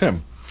still there,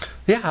 Tim?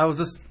 Yeah,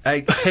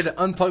 I had to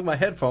unplug my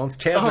headphones.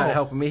 Chad's not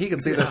helping me. He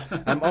can see that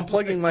I'm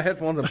unplugging my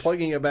headphones and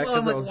plugging it back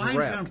because I was why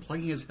wrapped. is he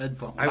unplugging his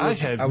headphones? I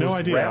had no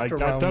idea. I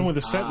got done with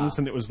the sentence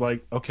and it was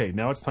like, okay,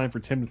 now it's time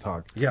for Tim to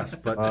talk. Yes,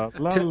 but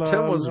Tim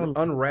was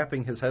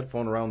unwrapping his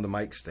headphone around the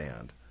mic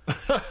stand.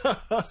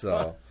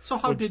 So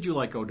how did you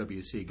like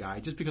OWC,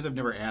 Guy? Just because I've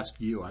never asked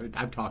you,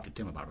 I've talked to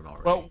Tim about it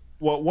already.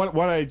 Well,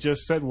 what I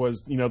just said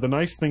was, the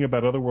nice thing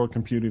about Other World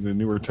Computing, the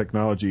newer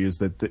technology, is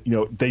that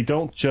they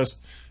don't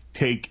just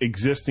take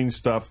existing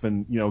stuff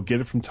and get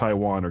it from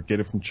Taiwan or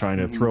get it from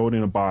China, throw it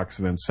in a box,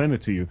 and then send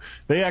it to you.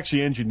 They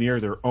actually engineer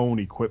their own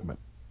equipment.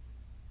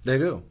 They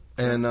do.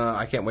 And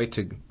I can't wait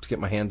to get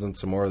my hands on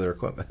some more of their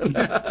equipment.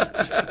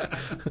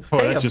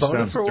 That just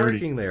sounds for dirty.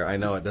 Working there. I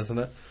know it, doesn't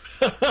it?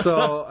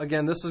 So,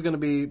 again, this is going to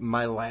be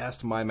my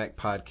last MyMac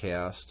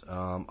podcast.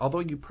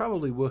 Although you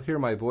probably will hear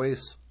my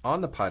voice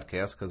on the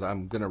podcast because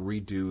I'm going to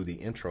redo the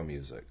intro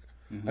music.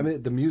 I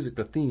mean,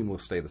 the theme will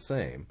stay the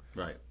same.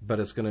 Right. But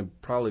it's going to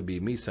probably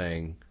be me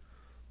saying,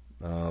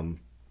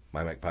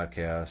 MyMac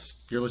podcast.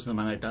 You're listening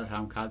to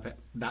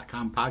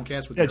MyMac.com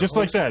podcast with just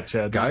like that,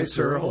 Chad. Guy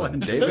Searle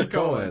and David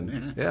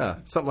Cohen. Yeah,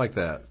 something like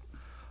that.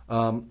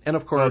 And,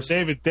 of course...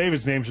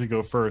 David's name should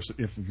go first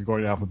if you're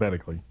going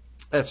alphabetically.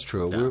 That's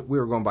true. Yeah. We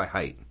were going by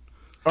height.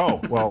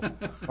 Oh, well,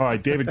 all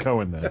right, David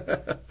Cohen then.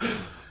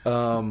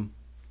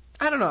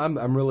 I don't know.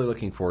 I'm really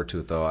looking forward to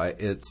it, though.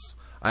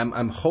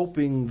 I'm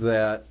hoping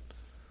that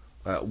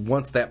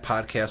once that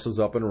podcast is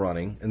up and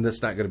running, and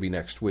that's not going to be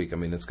next week. I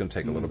mean, it's going to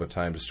take a little bit of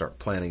time to start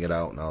planning it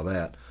out and all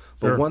that.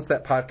 But once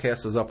that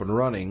podcast is up and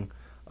running,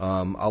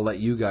 I'll let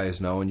you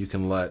guys know, and you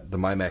can let the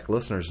MyMac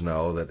listeners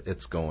know that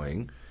it's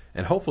going.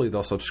 And hopefully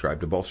they'll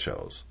subscribe to both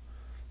shows.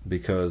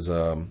 Because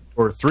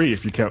or three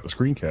if you count the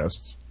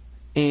screencasts.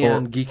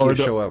 And Geekiest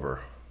Show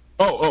Ever.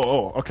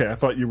 Oh, okay. I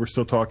thought you were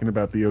still talking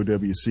about the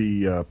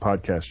OWC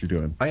podcast you're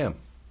doing. I am.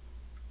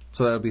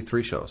 So that'll be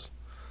 3 shows.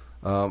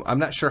 I'm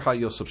not sure how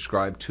you'll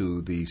subscribe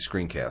to the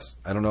screencast.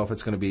 I don't know if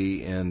it's going to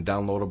be in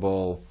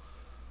downloadable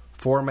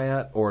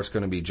format or it's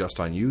going to be just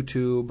on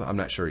YouTube. I'm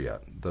not sure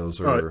yet. Those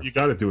are you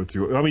got to do it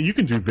through. I mean, you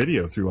can do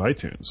video through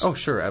iTunes. Oh,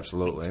 sure,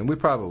 absolutely, and we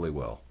probably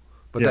will.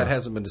 But that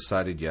hasn't been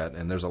decided yet,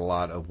 and there's a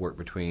lot of work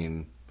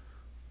between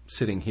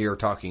sitting here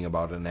talking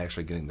about it and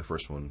actually getting the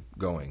first one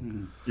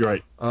going. You're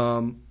right.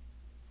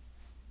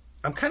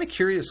 I'm kind of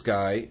curious,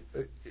 Guy.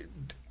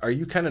 Are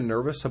you kind of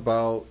nervous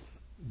about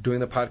doing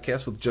the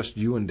podcast with just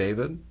you and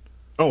David?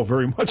 Oh,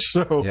 very much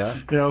so.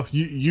 Yeah.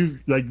 You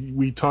like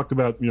we talked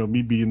about,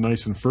 me being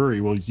nice and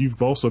furry. Well,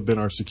 you've also been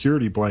our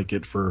security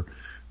blanket for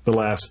the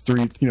last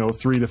 3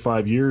 to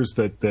 5 years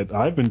that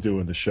I've been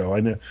doing the show.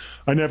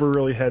 I never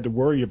really had to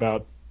worry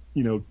about,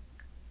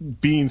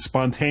 being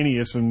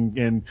spontaneous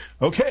and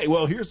okay,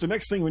 well, here's the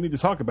next thing we need to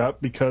talk about,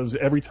 because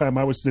every time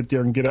I would sit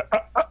there and get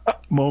a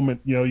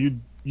moment,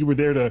 you were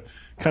there to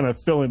kind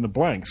of fill in the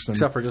blanks.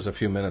 Except for just a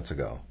few minutes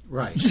ago.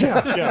 Right.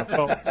 Yeah.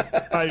 Well,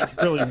 I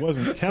really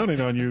wasn't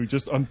counting on you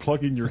just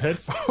unplugging your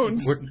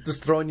headphones. We're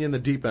just throwing you in the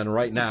deep end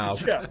right now.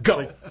 Yeah.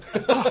 Go.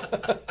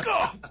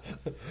 Go.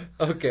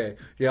 Okay.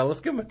 Yeah,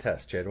 let's give him a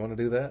test, Chad. You want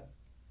to do that?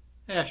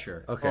 Yeah,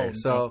 sure. Okay,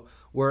 so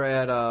we're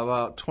at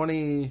about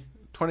 29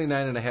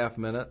 and a half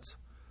minutes.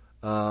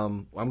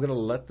 I'm going to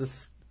let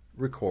this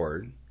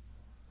record,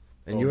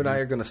 and you and I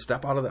are going to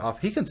step out of the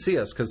office. He can see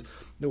us, because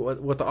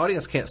what the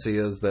audience can't see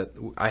is that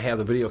I have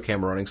the video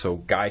camera running, so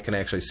Guy can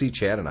actually see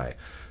Chad and I.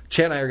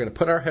 Chad and I are going to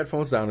put our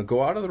headphones down and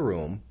go out of the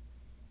room,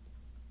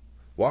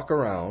 walk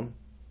around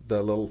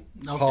the little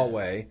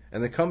hallway,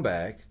 and then come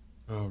back,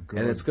 and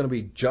it's going to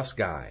be just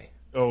Guy.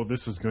 Oh,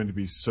 this is going to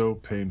be so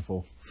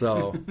painful.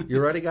 So, you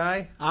ready,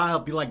 Guy? I'll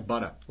be like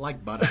butter.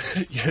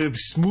 Yeah, it'll be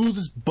smooth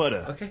as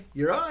butter. Okay,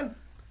 you're on.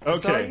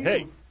 Okay,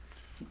 hey.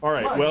 All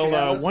right. Come on, Well,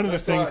 Chad, one of the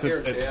let's go things out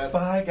here, that Chad.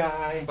 Bye,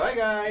 Guy. Bye,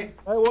 Guy.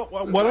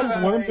 what I'm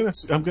going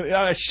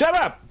to shut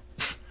up.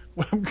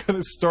 What I'm going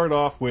to start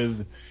off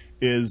with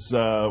is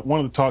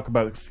wanted to talk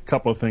about a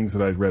couple of things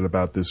that I'd read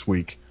about this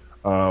week.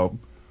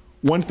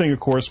 One thing, of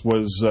course,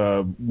 was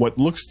what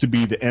looks to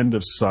be the end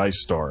of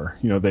SciStar.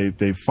 You know,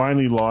 they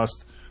finally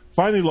lost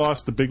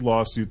the big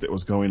lawsuit that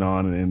was going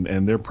on,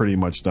 and they're pretty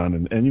much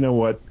done. And you know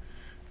what?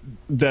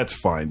 That's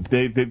fine.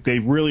 They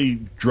really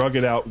drug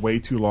it out way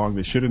too long.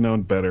 They should have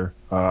known better.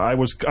 I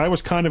was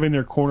kind of in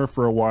their corner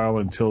for a while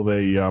until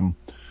they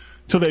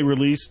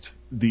released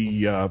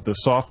the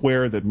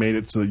software that made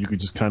it so that you could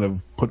just kind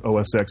of put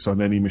OS X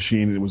on any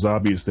machine. And it was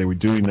obvious they were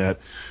doing that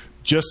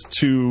just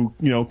to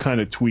kind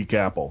of tweak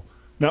Apple.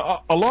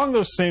 Now, along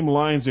those same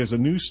lines, there's a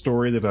news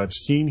story that I've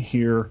seen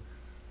here.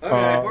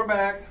 Okay, we're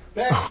back.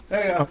 There you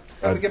go.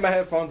 Let me get my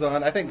headphones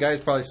on. I think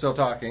Guy's probably still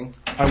talking.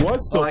 I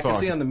was still I talking. can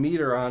see on the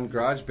meter on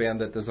GarageBand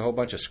that there's a whole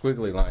bunch of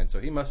squiggly lines, so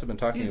he must have been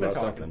talking about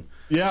something.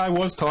 Yeah, I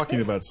was talking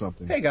about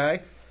something. Hey,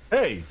 Guy.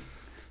 Hey.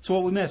 So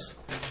what we miss?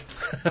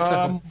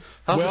 How's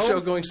the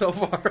show going so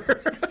far?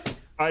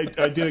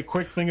 I did a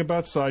quick thing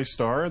about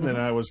SciStar, and then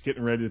I was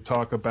getting ready to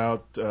talk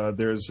about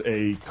there's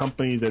a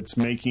company that's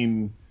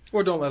making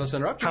Or don't let us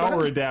interrupt you.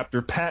 power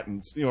adapter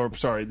patents.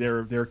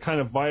 They're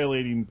kind of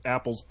violating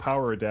Apple's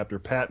power adapter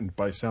patent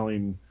by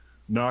selling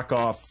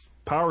knockoff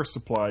power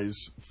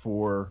supplies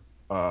for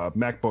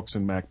MacBooks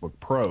and MacBook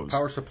Pros.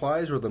 Power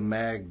supplies or the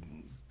mag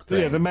thing?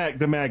 Yeah, the mag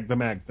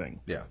thing.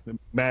 Yeah. The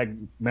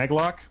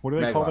Maglock? What do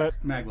they call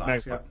that?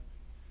 Maglocks, yeah.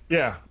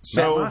 Yeah.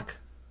 So Matlock?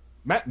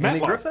 Andy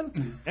Matlock.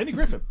 Griffin? Andy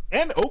Griffin.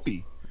 And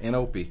Opie. And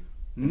Opie.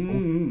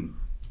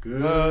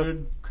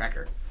 Good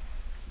cracker.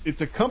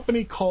 It's a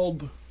company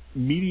called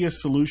Media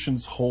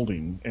Solutions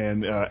Holding,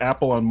 and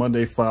Apple on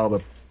Monday filed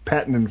a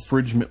patent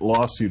infringement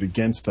lawsuit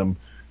against them.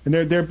 And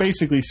they're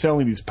basically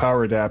selling these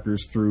power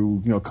adapters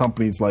through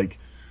companies like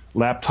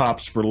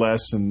Laptops for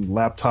Less and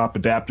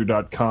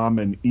LaptopAdapter.com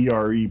and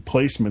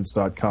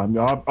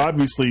EREPlacements.com.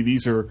 Obviously,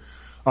 these are,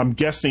 I'm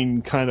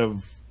guessing, kind of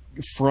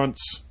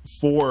fronts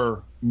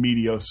for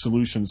Media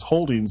Solutions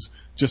Holdings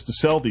just to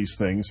sell these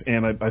things.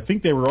 And I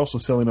think they were also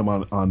selling them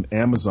on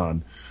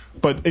Amazon.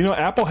 But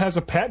Apple has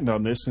a patent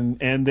on this,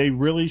 and they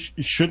really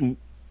shouldn't,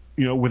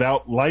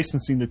 without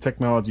licensing the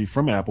technology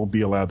from Apple,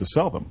 be allowed to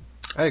sell them.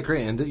 I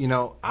agree, and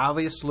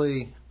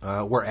obviously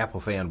we're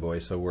Apple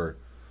fanboys, so we're.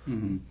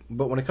 Mm-hmm.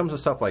 But when it comes to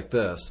stuff like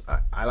this,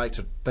 I like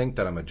to think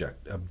that I'm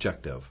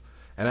objective,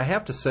 and I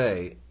have to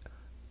say,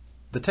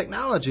 the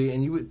technology,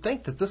 and you would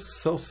think that this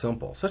is so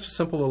simple, such a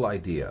simple little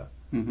idea.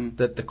 Mm-hmm.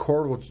 That the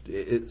cord will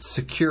it's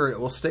secure, it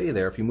will stay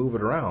there if you move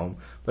it around.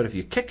 But if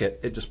you kick it,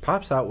 it just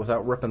pops out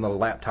without ripping the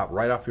laptop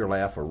right off your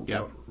lap or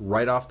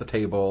right off the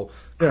table,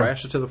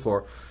 crashes to the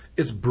floor.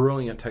 It's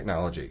brilliant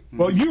technology.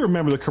 Well, you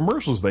remember the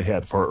commercials they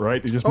had for it,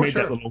 right? They just made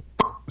that little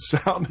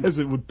sound as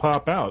it would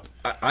pop out.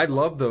 I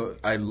love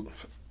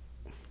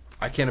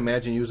I can't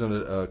imagine using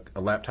a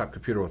laptop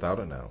computer without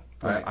it now.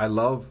 Right. I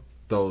love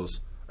those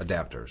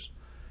adapters.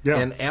 Yeah.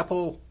 And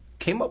Apple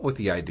came up with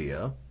the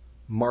idea,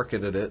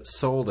 marketed it,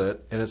 sold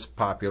it, and it's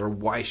popular.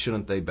 Why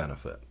shouldn't they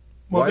benefit?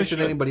 Well, why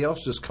should anybody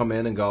else just come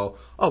in and go,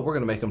 oh, we're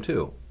going to make them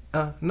too?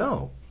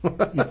 No.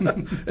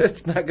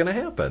 It's not going to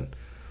happen.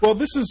 Well,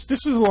 this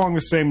is along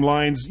the same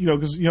lines,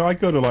 because I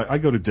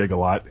go to Dig a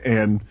lot,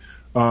 and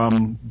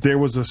there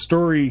was a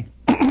story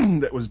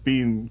that was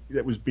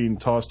being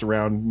tossed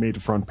around, made the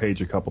front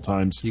page a couple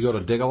times. You go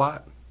to Dig a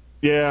lot?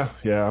 Yeah.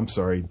 I'm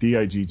sorry,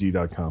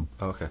 digg.com.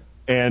 Okay.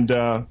 And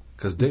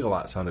because Dig a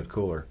lot sounded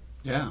cooler.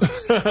 Yeah.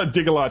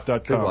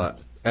 Digalot.com. Digalot.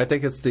 I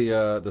think it's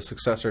the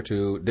successor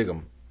to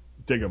Dig'em.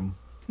 Dig'em.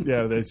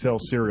 Yeah, they sell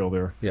cereal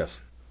there.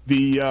 Yes.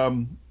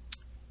 The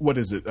what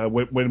is it?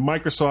 When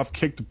Microsoft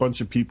kicked a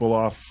bunch of people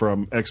off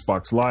from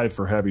Xbox Live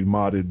for having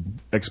modded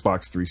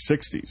Xbox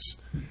 360s,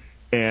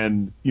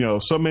 and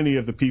so many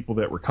of the people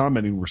that were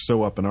commenting were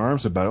so up in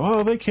arms about it.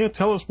 Oh, they can't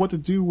tell us what to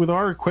do with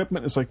our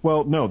equipment. It's like,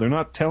 well, no, they're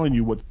not telling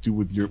you what to do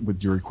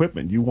with your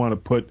equipment. You want to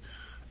put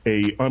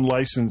a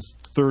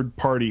unlicensed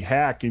third-party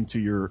hack into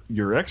your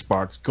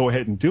Xbox, go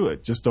ahead and do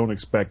it. Just don't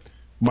expect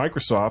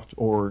Microsoft,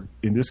 or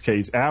in this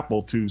case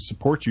Apple, to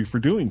support you for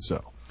doing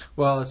so.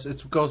 Well,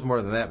 it goes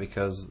more than that,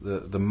 because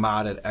the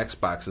modded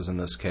Xboxes in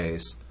this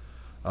case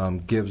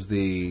gives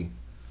the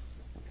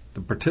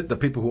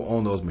people who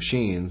own those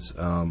machines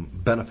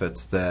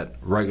benefits that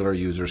regular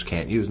users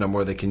can't use. Number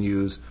one, they can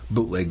use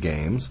bootleg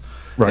games.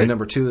 Right. And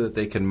number two, that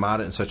they can mod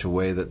it in such a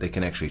way that they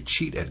can actually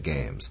cheat at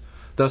games.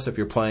 Thus, if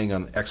you're playing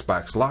on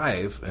Xbox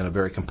Live in a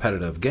very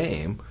competitive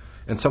game,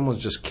 and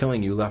someone's just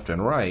killing you left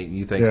and right, and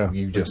you think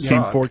you just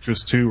Team suck.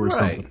 Fortress 2 or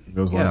something.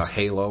 Those lines.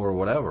 Halo or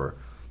whatever.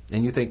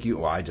 And you think,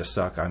 I just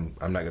suck. I'm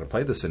not going to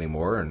play this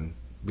anymore. And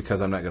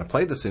because I'm not going to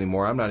play this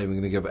anymore, I'm not even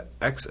going to give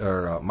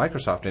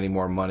Microsoft any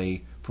more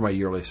money for my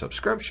yearly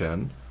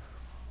subscription.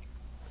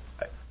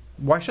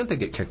 Why shouldn't they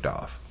get kicked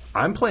off?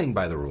 I'm playing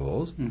by the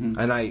rules,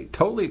 and I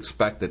totally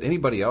expect that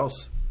anybody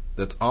else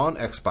that's on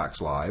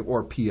Xbox Live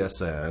or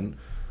PSN,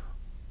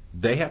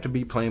 they have to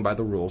be playing by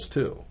the rules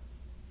too.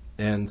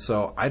 And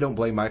so I don't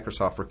blame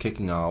Microsoft for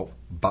kicking out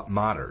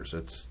modders.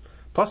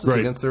 Plus, it's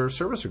against their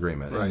service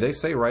agreement. Right. And they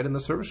say right in the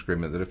service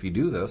agreement that if you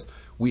do this,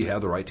 we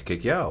have the right to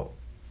kick you out.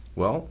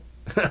 Well,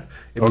 if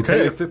you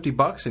pay your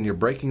 $50 and you're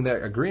breaking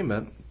that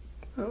agreement,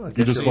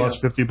 you just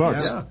lost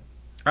 $50. Yeah.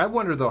 I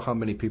wonder, though, how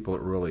many people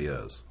it really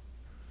is.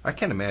 I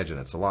can't imagine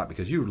it's a lot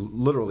because you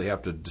literally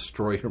have to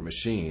destroy your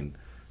machine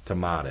to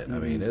mod it. I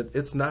mean,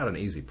 it's not an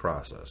easy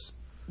process.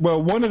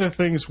 Well, one of the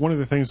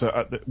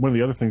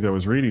other things I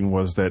was reading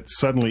was that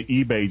suddenly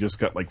eBay just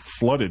got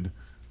flooded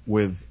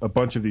with a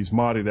bunch of these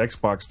modded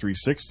Xbox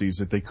 360s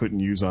that they couldn't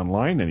use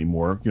online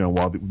anymore.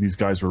 While these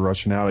guys were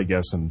rushing out, I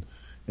guess,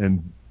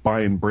 and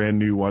buying brand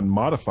new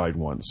unmodified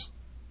ones.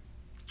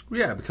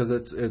 Yeah, because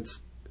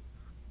it's.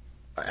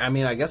 I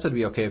mean, I guess it'd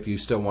be okay if you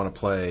still want to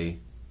play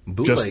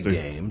bootleg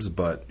games,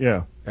 but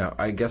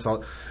I guess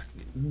I'll.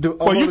 You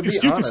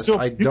can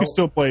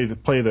still play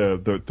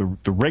the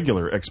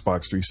regular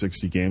Xbox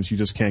 360 games. You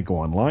just can't go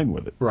online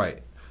with it.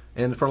 Right,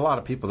 and for a lot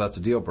of people, that's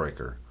a deal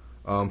breaker.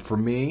 For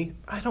me,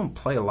 I don't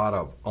play a lot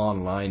of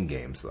online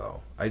games,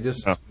 though. Neither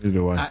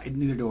do I.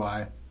 Neither do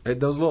I.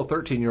 Those little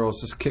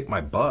 13-year-olds just kick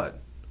my butt.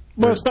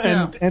 Well,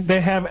 and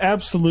they have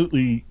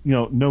absolutely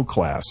no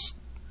class.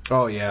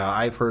 Oh yeah,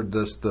 I've heard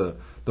this the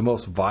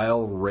most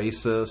vile,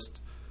 racist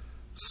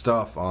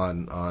stuff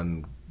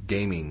on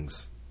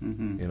gamings.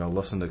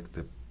 Listen to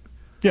the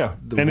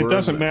and it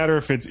doesn't matter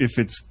if it's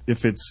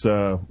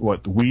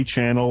Wii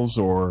channels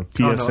or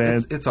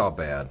PSN. It's all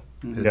bad.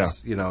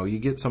 It's, you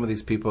get some of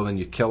these people, then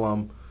you kill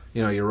them.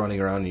 You're running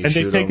around and you shoot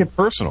them. And they take it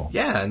personal.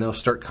 Yeah, and they'll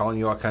start calling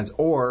you all kinds.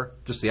 Or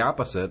just the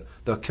opposite,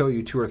 they'll kill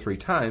you 2 or 3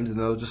 times, and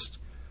they'll just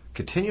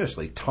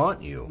continuously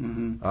taunt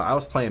you. I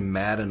was playing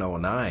Madden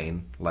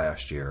 09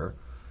 last year,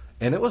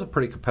 and it was a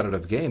pretty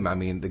competitive game. I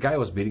mean, the guy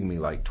was beating me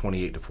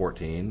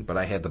 28-14, but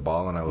I had the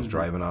ball and I was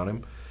driving on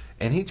him.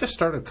 And he just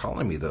started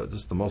calling me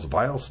just the most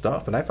vile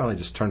stuff, and I finally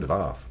just turned it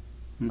off.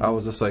 I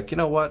was just like, you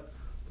know what?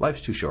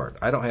 Life's too short.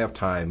 I don't have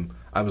time.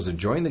 I was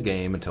enjoying the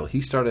game until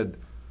he started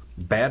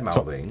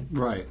bad-mouthing.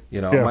 Right.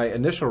 My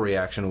initial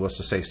reaction was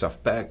to say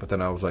stuff back, but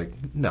then I was like,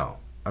 no,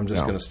 I'm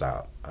just going to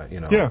stop.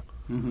 Yeah.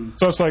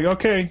 So it's like,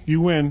 okay, you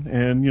win,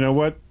 and you know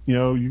what?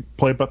 You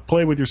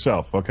play with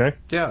yourself, okay?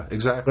 Yeah,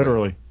 exactly.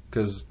 Literally.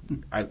 Because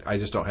I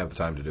just don't have the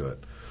time to do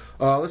it.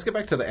 Let's get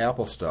back to the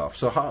Apple stuff.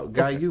 So,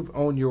 Guy, you've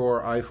owned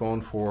your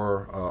iPhone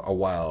for a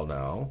while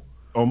now.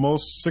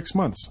 Almost 6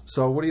 months.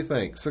 So what do you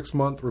think?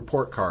 6-month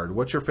report card.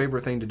 What's your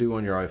favorite thing to do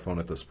on your iPhone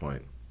at this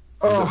point?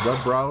 Is it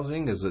web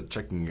browsing? Is it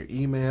checking your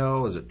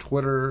email? Is it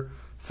Twitter?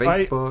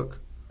 Facebook?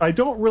 I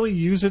don't really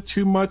use it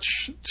too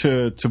much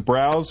to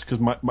browse because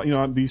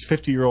my these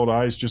 50-year-old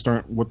eyes just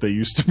aren't what they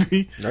used to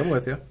be. I'm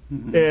with you.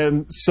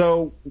 And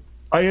so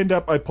I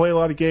play a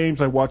lot of games.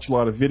 I watch a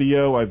lot of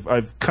video.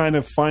 I've kind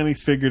of finally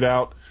figured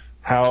out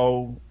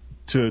how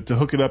to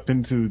hook it up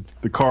into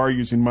the car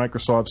using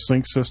Microsoft's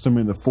Sync system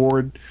in the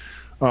Ford.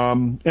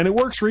 And it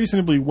works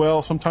reasonably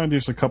well. Sometimes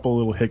there's a couple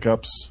little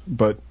hiccups,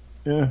 but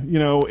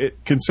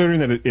considering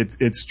that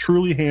it's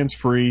truly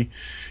hands-free,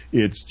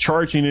 it's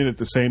charging it at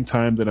the same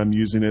time that I'm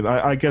using it.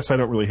 I guess I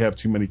don't really have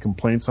too many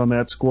complaints on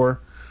that score.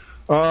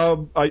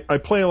 I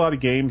play a lot of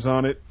games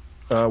on it.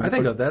 I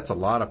think that's a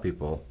lot of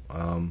people.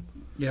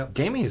 Yeah,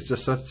 gaming is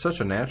just such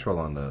a natural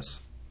on this.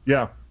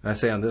 Yeah, and I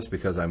say on this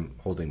because I'm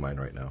holding mine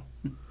right now.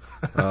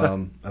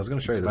 I was going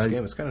to show you this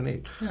game. It's kind of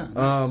neat.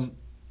 Yeah.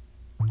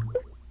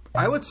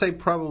 I would say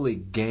probably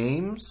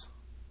games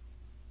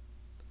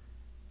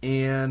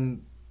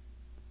and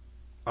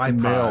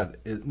iPod.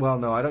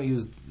 No, I don't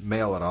use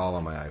mail at all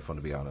on my iPhone,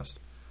 to be honest.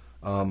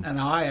 And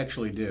I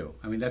actually do.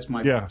 I mean, that's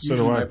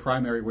usually my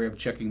primary way of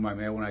checking my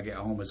mail when I get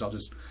home is I'll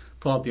just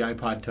pull up the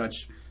iPod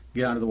Touch,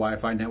 get onto the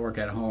Wi-Fi network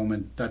at home,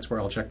 and that's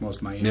where I'll check most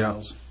of my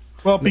emails. Yeah.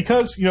 Well,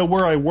 because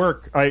where I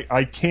work,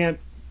 I can't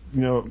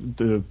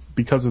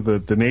because of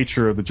the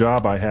nature of the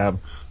job I have,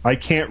 I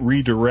can't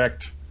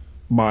redirect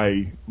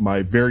my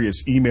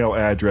various email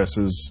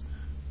addresses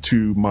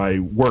to my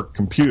work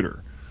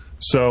computer.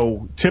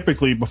 So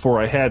typically, before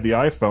I had the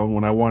iPhone,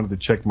 when I wanted to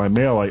check my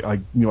mail,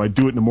 I'd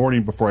do it in the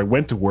morning before I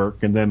went to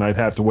work, and then I'd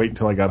have to wait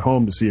until I got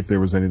home to see if there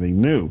was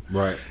anything new.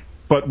 Right.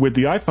 But with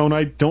the iPhone,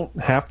 I don't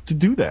have to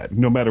do that.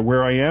 No matter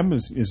where I am,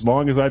 as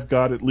long as I've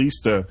got at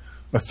least a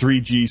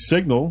 3G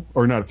signal,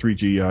 or not a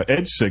 3G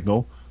Edge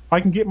signal, I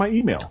can get my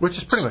email. Which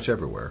is pretty much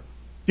everywhere.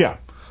 Yeah.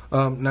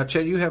 Now,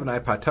 Chad, you have an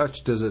iPod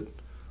Touch.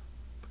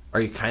 Are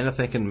you kind of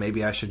thinking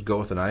maybe I should go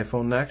with an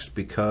iPhone next?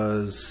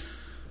 Because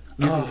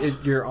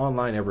you're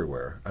online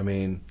everywhere. I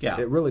mean,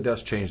 it really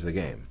does change the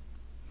game.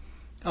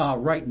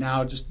 Right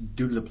now, just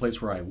due to the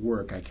place where I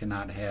work, I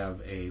cannot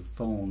have a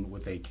phone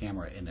with a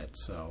camera in it.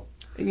 So,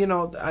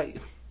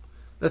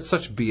 that's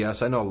such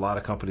BS. I know a lot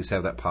of companies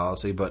have that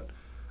policy, but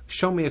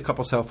show me a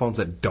couple cell phones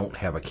that don't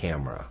have a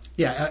camera.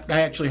 Yeah,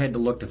 I actually had to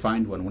look to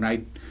find one when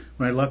I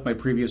left my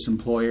previous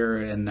employer,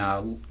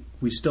 and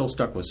we still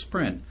stuck with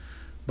Sprint.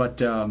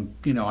 But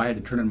I had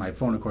to turn in my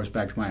phone, of course,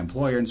 back to my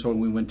employer, and so when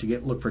we went to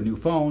look for new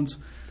phones,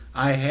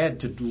 I had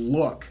to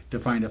look to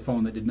find a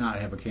phone that did not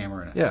have a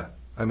camera in it. Yeah,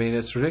 I mean,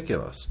 it's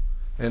ridiculous.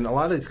 And a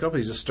lot of these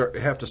companies just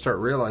have to start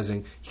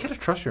realizing you got to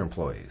trust your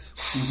employees.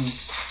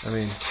 Mm-hmm. I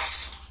mean,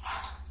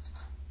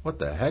 what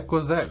the heck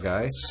was that,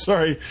 guy?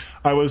 Sorry,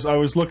 I was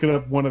looking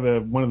up one of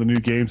the new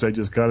games I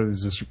just got.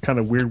 It's this kind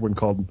of weird one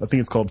called, I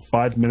think it's called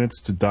 5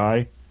 Minutes to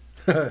Die.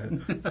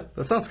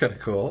 That sounds kind of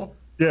cool.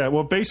 Yeah,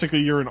 well, basically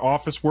you're an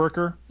office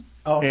worker.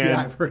 Oh,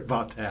 yeah, I've heard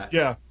about that.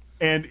 Yeah,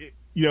 and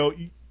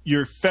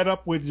you're fed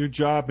up with your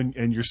job,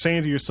 and you're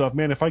saying to yourself,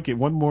 man, if I get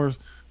one more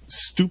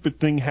stupid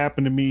thing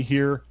happen to me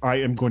here, I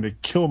am going to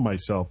kill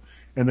myself.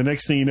 And the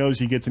next thing he knows,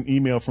 he gets an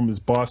email from his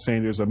boss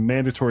saying there's a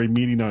mandatory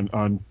meeting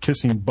on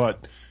kissing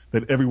butt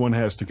that everyone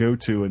has to go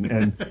to.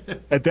 And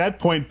at that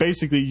point,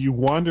 basically, you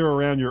wander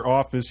around your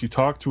office, you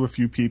talk to a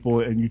few people,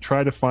 and you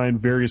try to find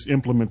various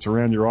implements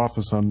around your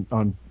office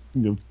on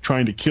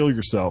trying to kill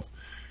yourself.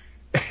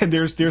 And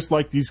there's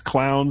like these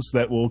clowns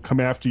that will come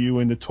after you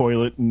in the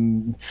toilet,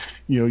 and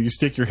you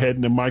stick your head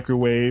in a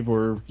microwave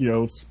or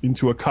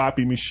into a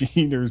copy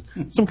machine or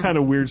some kind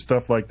of weird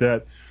stuff like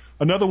that.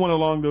 Another one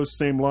along those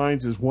same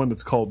lines is one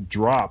that's called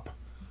Drop,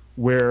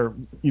 where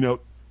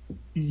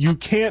you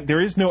can't. There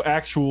is no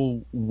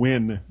actual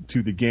win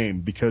to the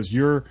game because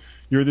you're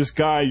this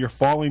guy. You're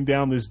falling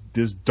down this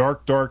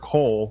dark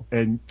hole,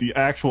 and the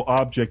actual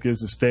object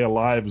is to stay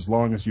alive as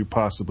long as you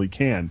possibly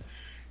can.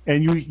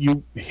 And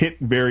you hit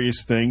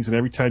various things, and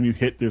every time you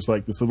hit, there's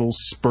like this little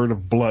spurt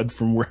of blood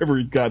from wherever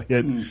it got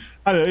hit.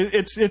 I don't know.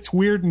 It's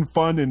weird and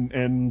fun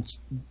and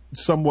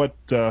somewhat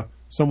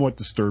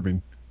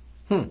disturbing.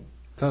 Sounds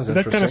interesting.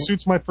 That kind of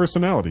suits my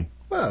personality.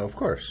 Well, of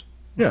course.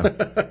 Yeah.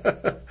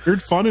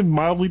 Weird, fun, and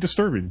mildly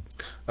disturbing.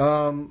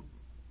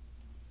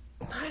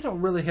 I don't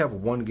really have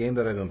one game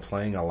that I've been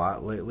playing a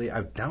lot lately.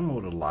 I've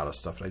downloaded a lot of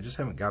stuff, and I just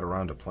haven't got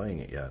around to playing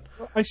it yet.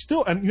 I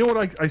still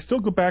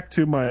go back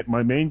to my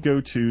main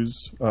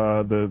go-tos,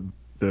 the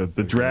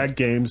drag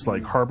games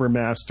like Harbor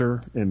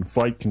Master and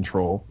Flight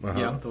Control. Uh-huh.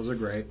 Yeah, those are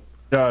great.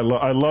 Yeah,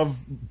 I love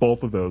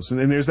both of those.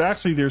 And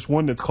there's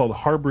one that's called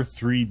Harbor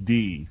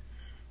 3D,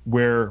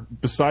 where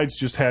besides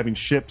just having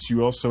ships,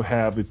 you also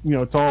have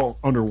it's all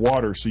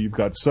underwater. So you've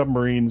got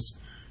submarines,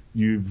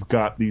 you've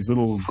got these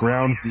little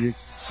ground vehicles.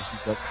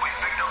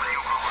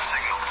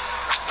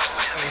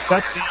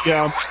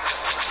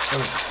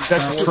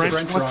 That's the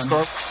Trench one.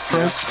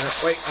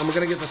 Wait, I'm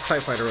gonna get this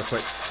TIE fighter real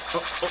quick.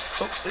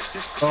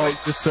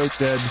 Oh, you're so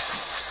dead.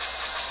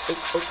 I'm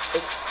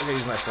gonna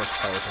use my first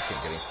powers. I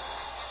can't get him.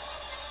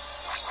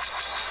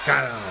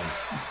 Got him.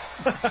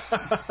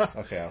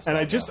 Okay, and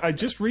I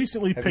just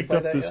recently picked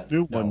up this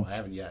new one. No, I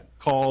haven't yet.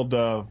 Called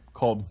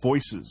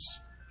Voices.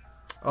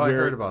 Oh, I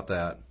heard about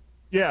that.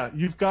 Yeah,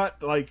 you've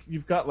got like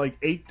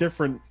 8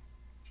 different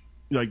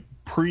like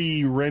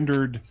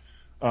pre-rendered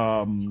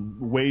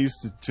ways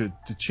to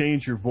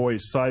change your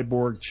voice.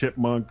 Cyborg,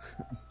 Chipmunk,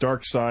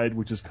 Dark Side,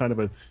 which is kind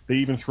of they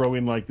even throw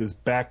in like this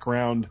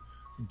background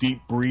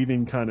deep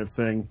breathing kind of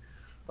thing.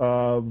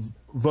 Vocoder,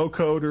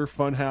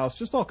 Funhouse,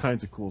 just all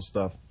kinds of cool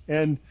stuff.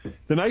 And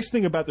the nice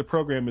thing about the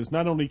program is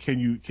not only can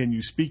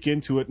you speak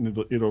into it and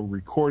it'll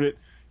record it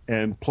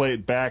and play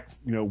it back,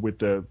 with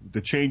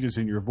the changes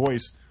in your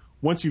voice.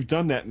 Once you've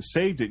done that and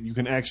saved it, you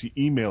can actually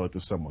email it to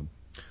someone.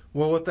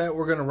 Well, with that,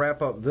 we're going to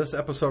wrap up this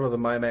episode of the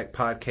MyMac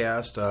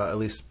podcast, at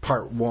least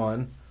part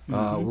 1.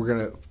 Mm-hmm. We're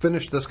going to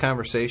finish this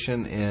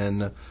conversation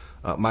in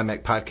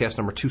MyMac podcast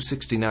number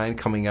 269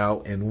 coming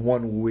out in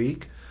 1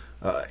 week.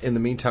 In the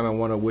meantime, I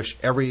want to wish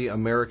every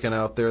American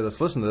out there that's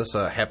listening to this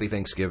a happy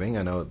Thanksgiving.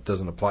 I know it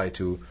doesn't apply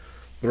to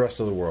the rest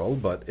of the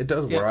world, but it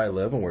does where I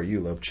live and where you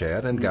live,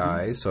 Chad and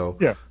Guy. So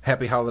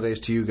happy holidays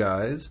to you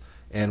guys.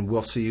 And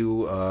we'll see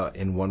you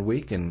in 1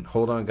 week. And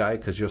hold on, Guy,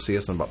 because you'll see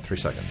us in about 3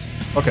 seconds.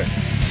 Okay.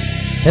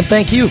 And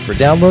thank you for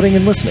downloading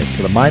and listening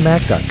to the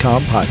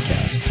MyMac.com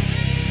podcast.